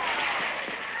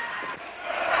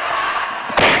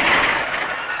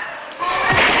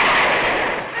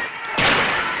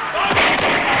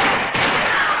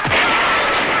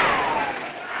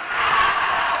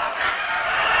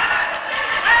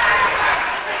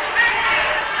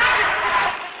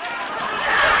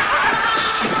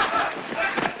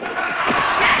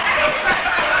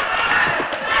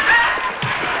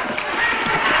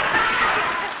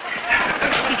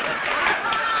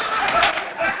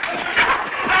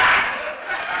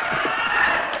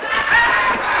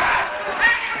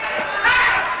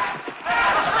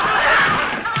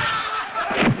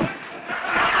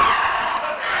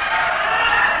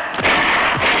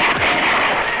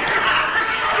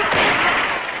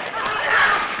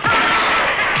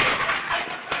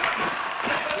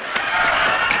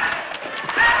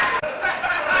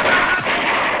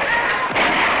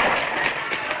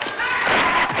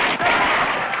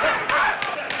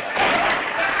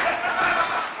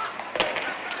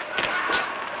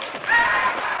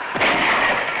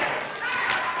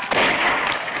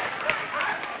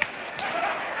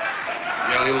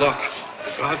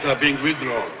 Are being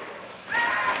withdrawn.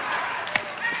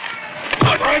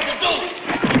 What are you to do?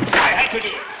 I had to do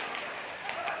it.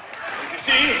 You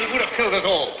see, he would have killed us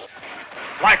all.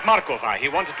 Like Markova, he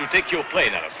wanted to take your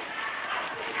plane, Ellison.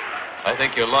 I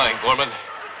think you're lying, Borman.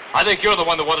 I think you're the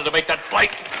one that wanted to make that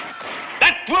flight.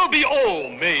 That will be all,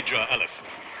 Major Ellison.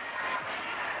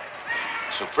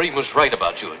 Supreme was right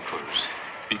about you and Cruz.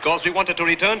 Because we wanted to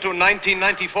return to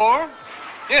 1994?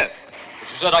 Yes. But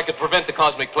you said I could prevent the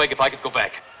cosmic plague if I could go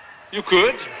back. You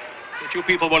could, but you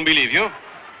people won't believe you.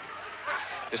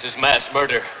 This is mass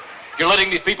murder. You're letting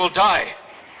these people die.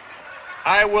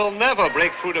 I will never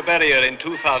break through the barrier in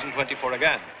 2024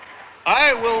 again.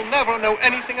 I will never know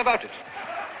anything about it.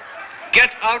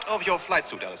 Get out of your flight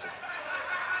suit, Ellison.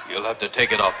 You'll have to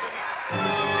take it off me.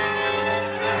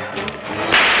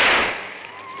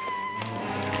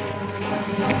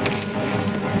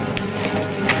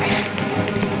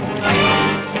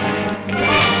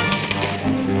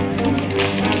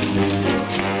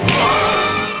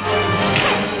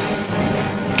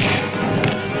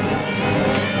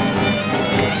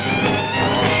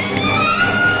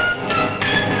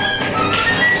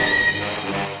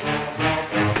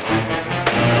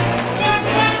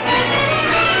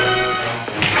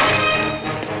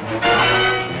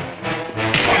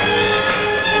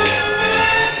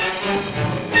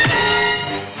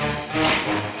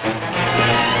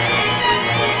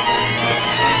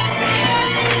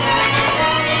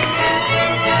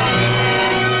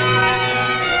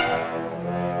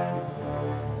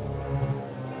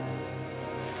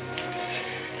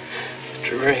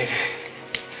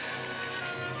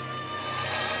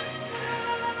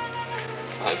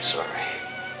 I'm sorry.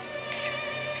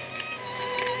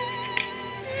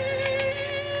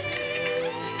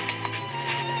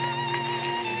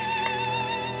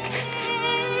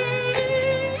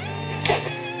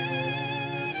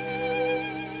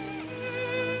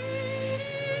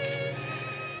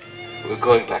 We're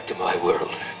going back to my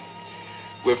world.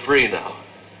 We're free now.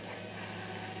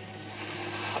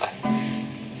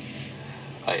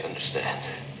 I understand.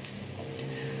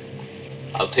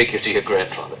 I'll take you to your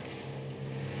grandfather.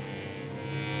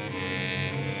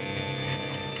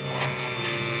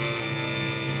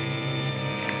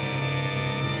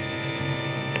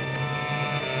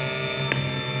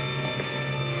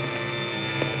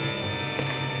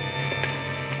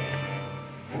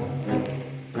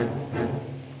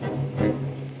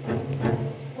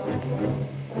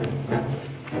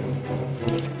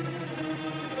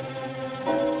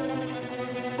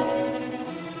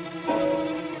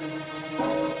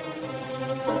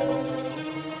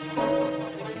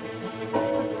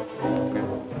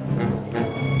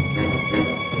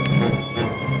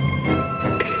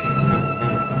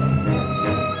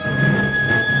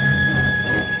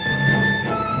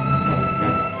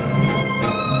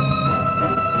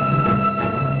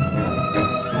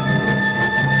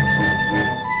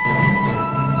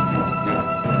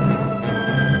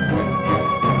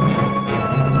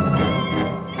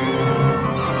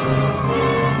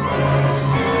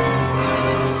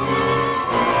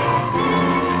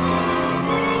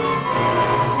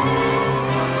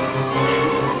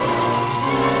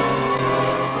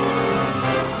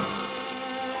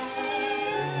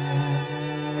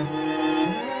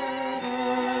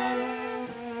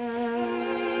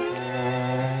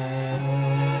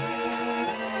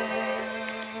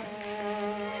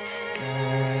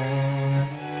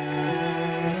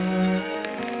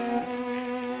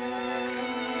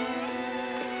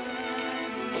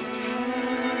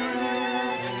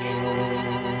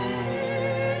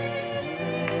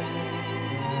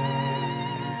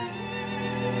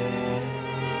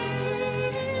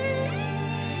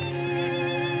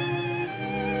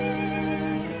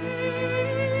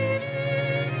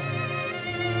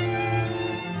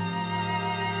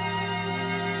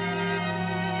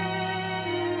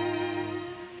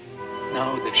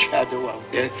 now the shadow of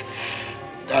death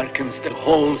darkens the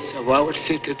halls of our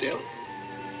citadel.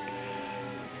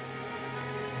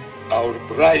 Our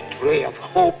bright ray of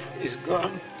hope is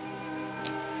gone.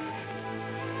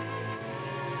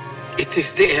 It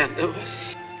is the end of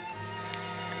us.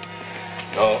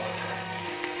 No.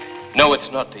 No,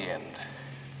 it's not the end.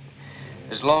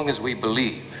 As long as we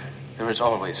believe, there is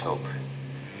always hope.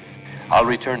 I'll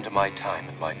return to my time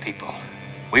and my people.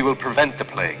 We will prevent the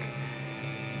plague.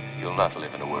 You'll not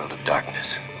live in a world of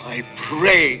darkness. I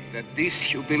pray that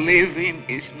this you believe in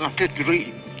is not a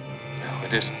dream. No,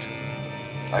 it isn't.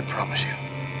 I promise you.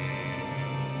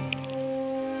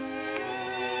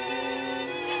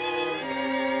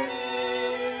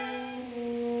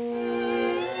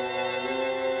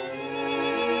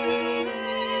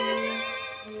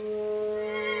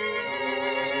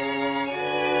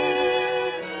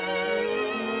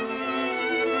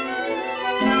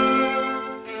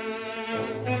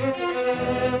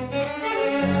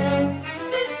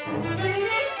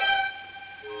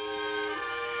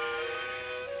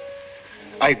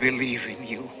 I believe in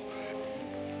you.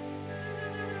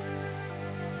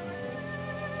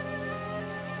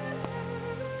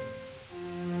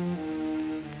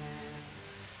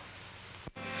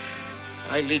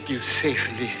 I lead you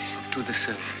safely to the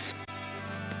surface.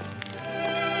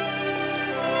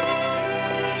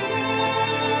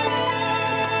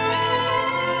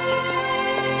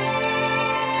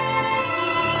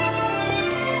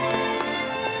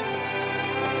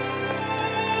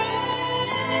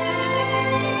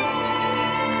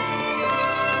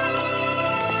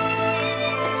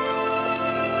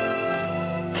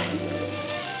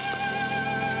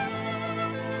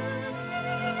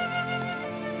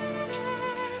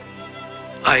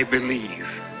 I believe.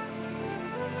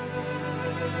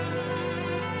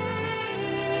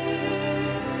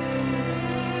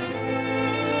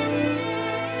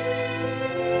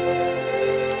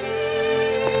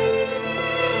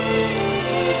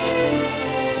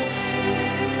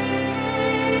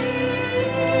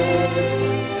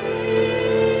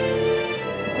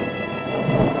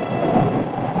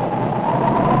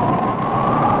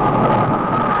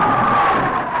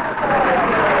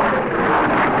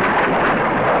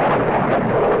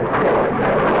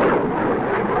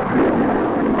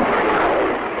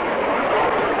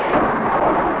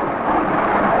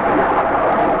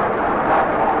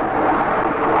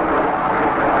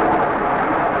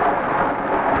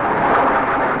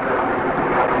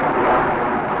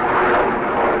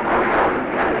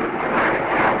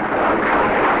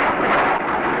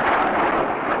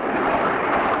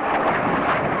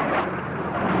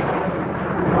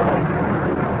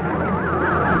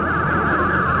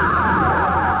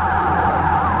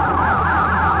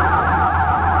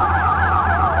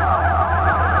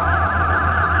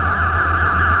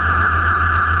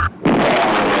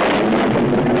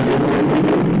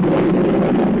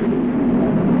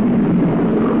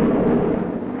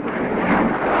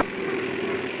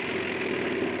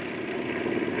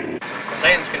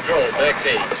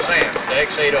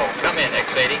 Come in,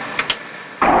 X-80.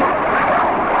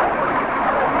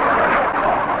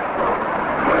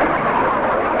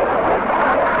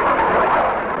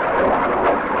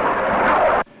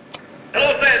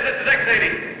 Hello, Sans. This is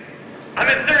X-80. I'm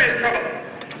in serious trouble.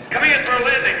 Coming in for a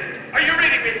landing. Are you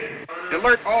reading me?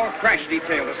 Alert all crash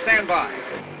detail to stand by.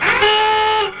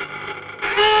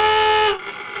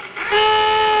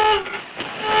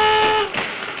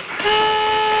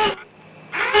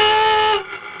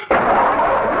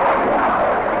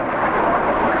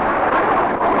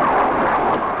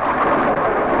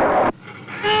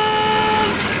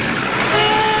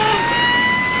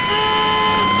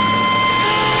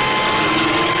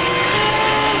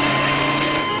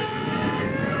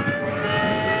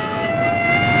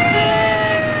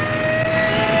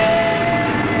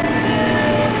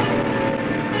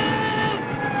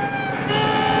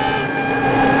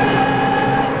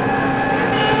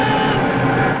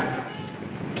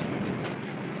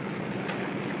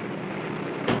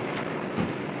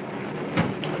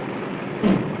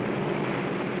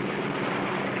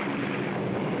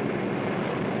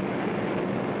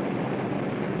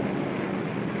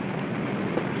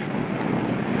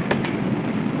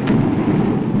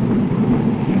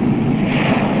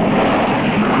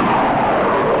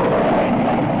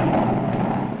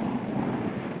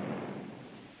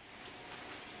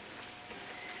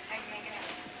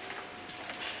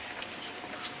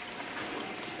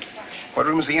 What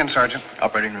room is he in, Sergeant?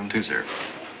 Operating room 2, sir.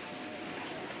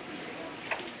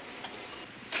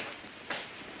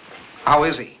 How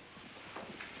is he?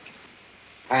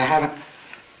 I haven't...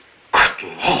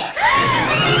 Good Lord.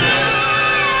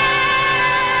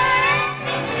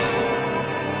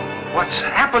 What's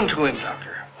happened to him,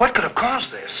 Doctor? What could have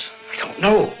caused this? I don't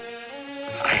know.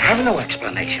 I have no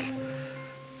explanation.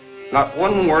 Not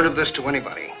one word of this to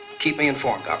anybody. Keep me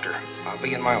informed, Doctor. I'll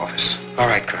be in my office. All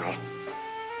right, Colonel.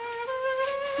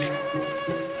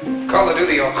 Call the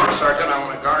duty officer, Sergeant. I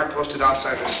want a guard posted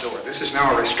outside this door. This is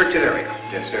now a restricted area.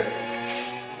 Yes, sir.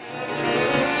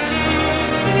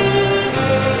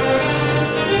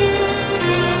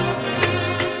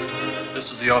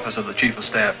 This is the office of the Chief of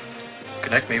Staff.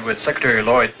 Connect me with Secretary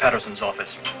Lloyd Patterson's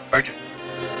office. Urgent.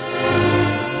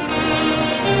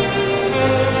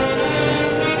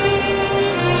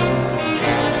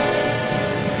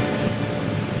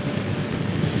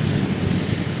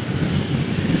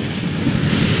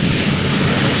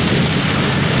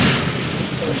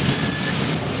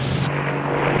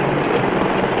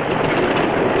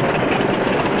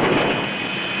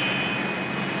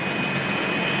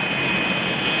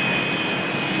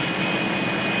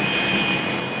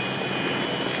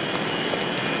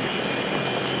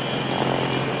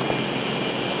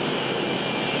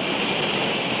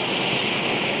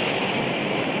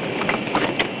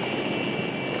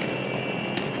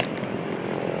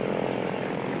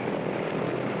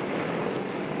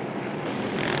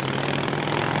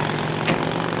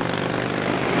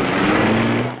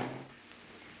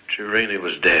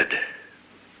 Was dead.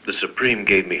 The Supreme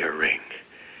gave me her ring.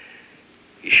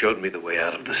 He showed me the way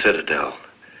out of the Citadel.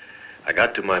 I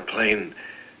got to my plane.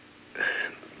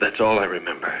 That's all I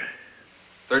remember.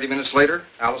 30 minutes later,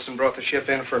 Allison brought the ship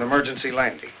in for an emergency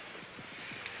landing.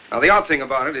 Now, the odd thing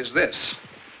about it is this.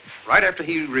 Right after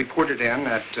he reported in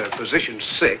at position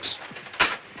 6...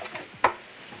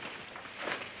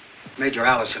 Major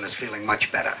Allison is feeling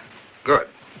much better. Good.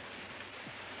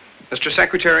 Mr.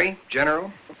 Secretary,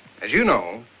 General, as you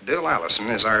know, Bill Allison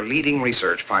is our leading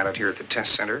research pilot here at the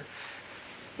test center.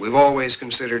 We've always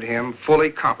considered him fully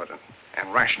competent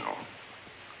and rational.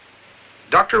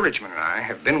 Dr. Richmond and I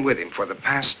have been with him for the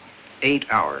past 8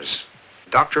 hours.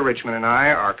 Dr. Richmond and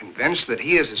I are convinced that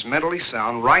he is as mentally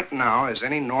sound right now as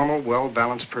any normal,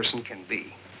 well-balanced person can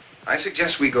be. I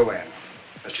suggest we go in.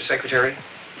 Mr. Secretary,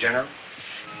 General.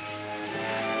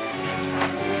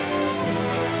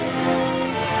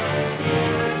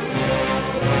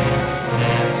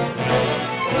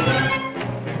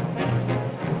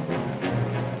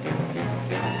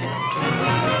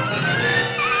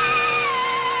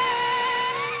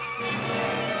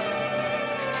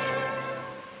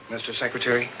 Mr.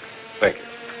 Secretary. Thank you.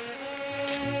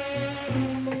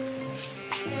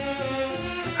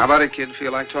 How about it, kid?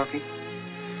 Feel like talking?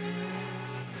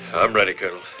 I'm ready,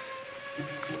 Colonel.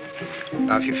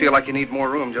 Now, if you feel like you need more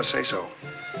room, just say so.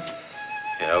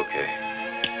 Yeah, okay.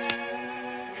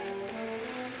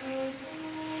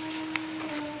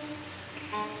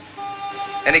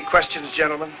 Any questions,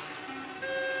 gentlemen?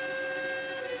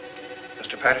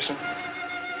 Mr. Patterson?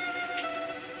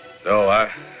 No,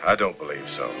 I don't believe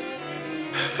so.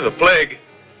 The plague.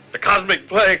 The cosmic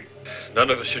plague. None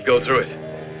of us should go through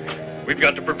it. We've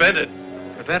got to prevent it.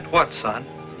 Prevent what, son?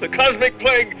 The cosmic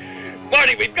plague.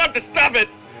 Marty, we've got to stop it.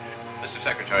 Mr.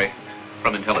 Secretary,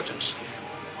 from Intelligence.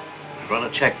 Run a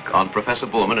check on Professor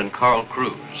Borman and Carl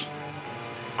Cruz.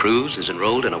 Cruz is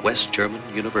enrolled in a West German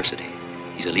university.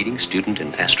 He's a leading student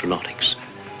in astronautics.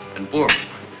 And Borman,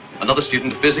 another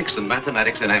student of physics and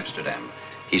mathematics in Amsterdam.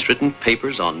 He's written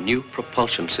papers on new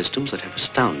propulsion systems that have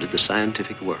astounded the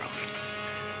scientific world.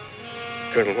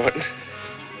 Colonel Martin?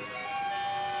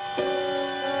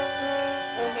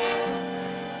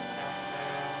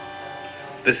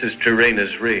 This is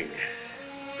Terena's ring.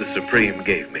 The Supreme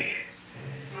gave me.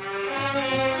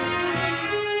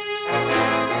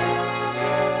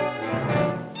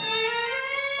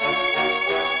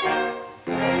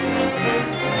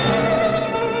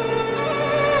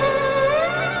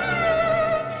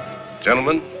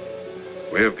 Gentlemen,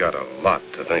 we've got a lot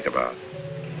to think about.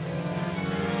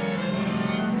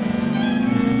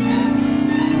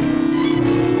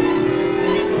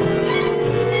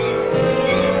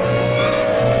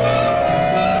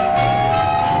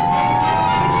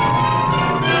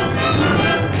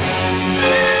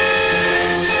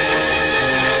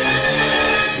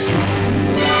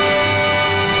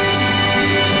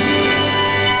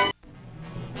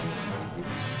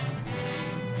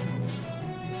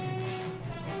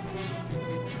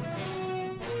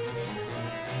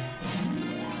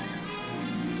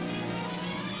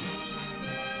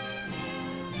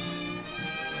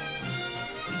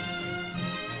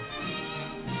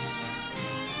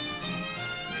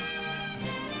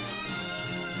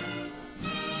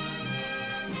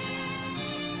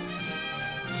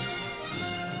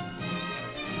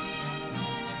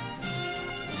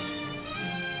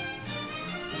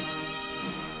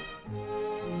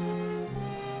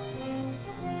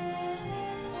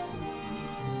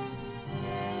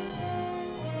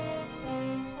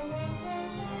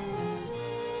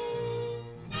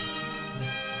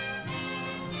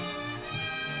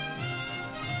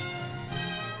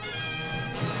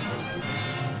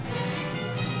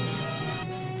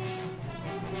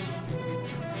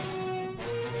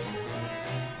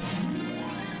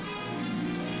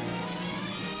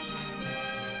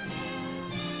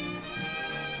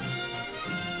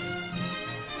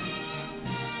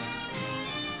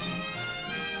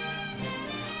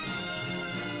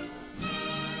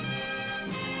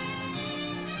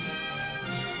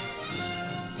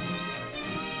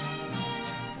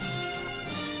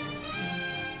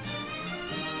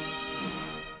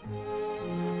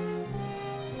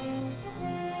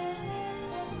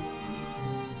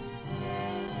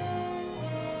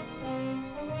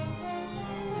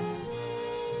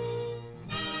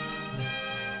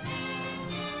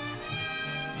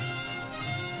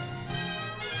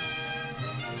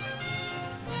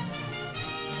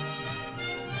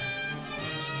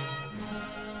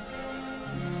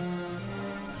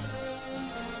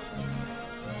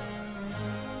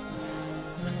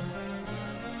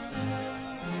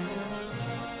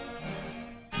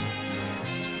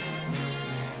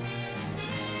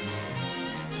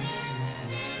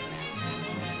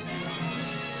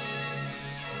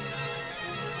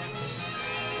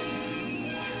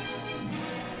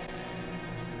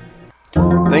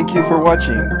 Thank you for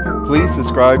watching. Please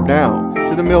subscribe now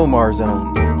to the Milmar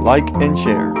Zone. Like and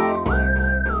share.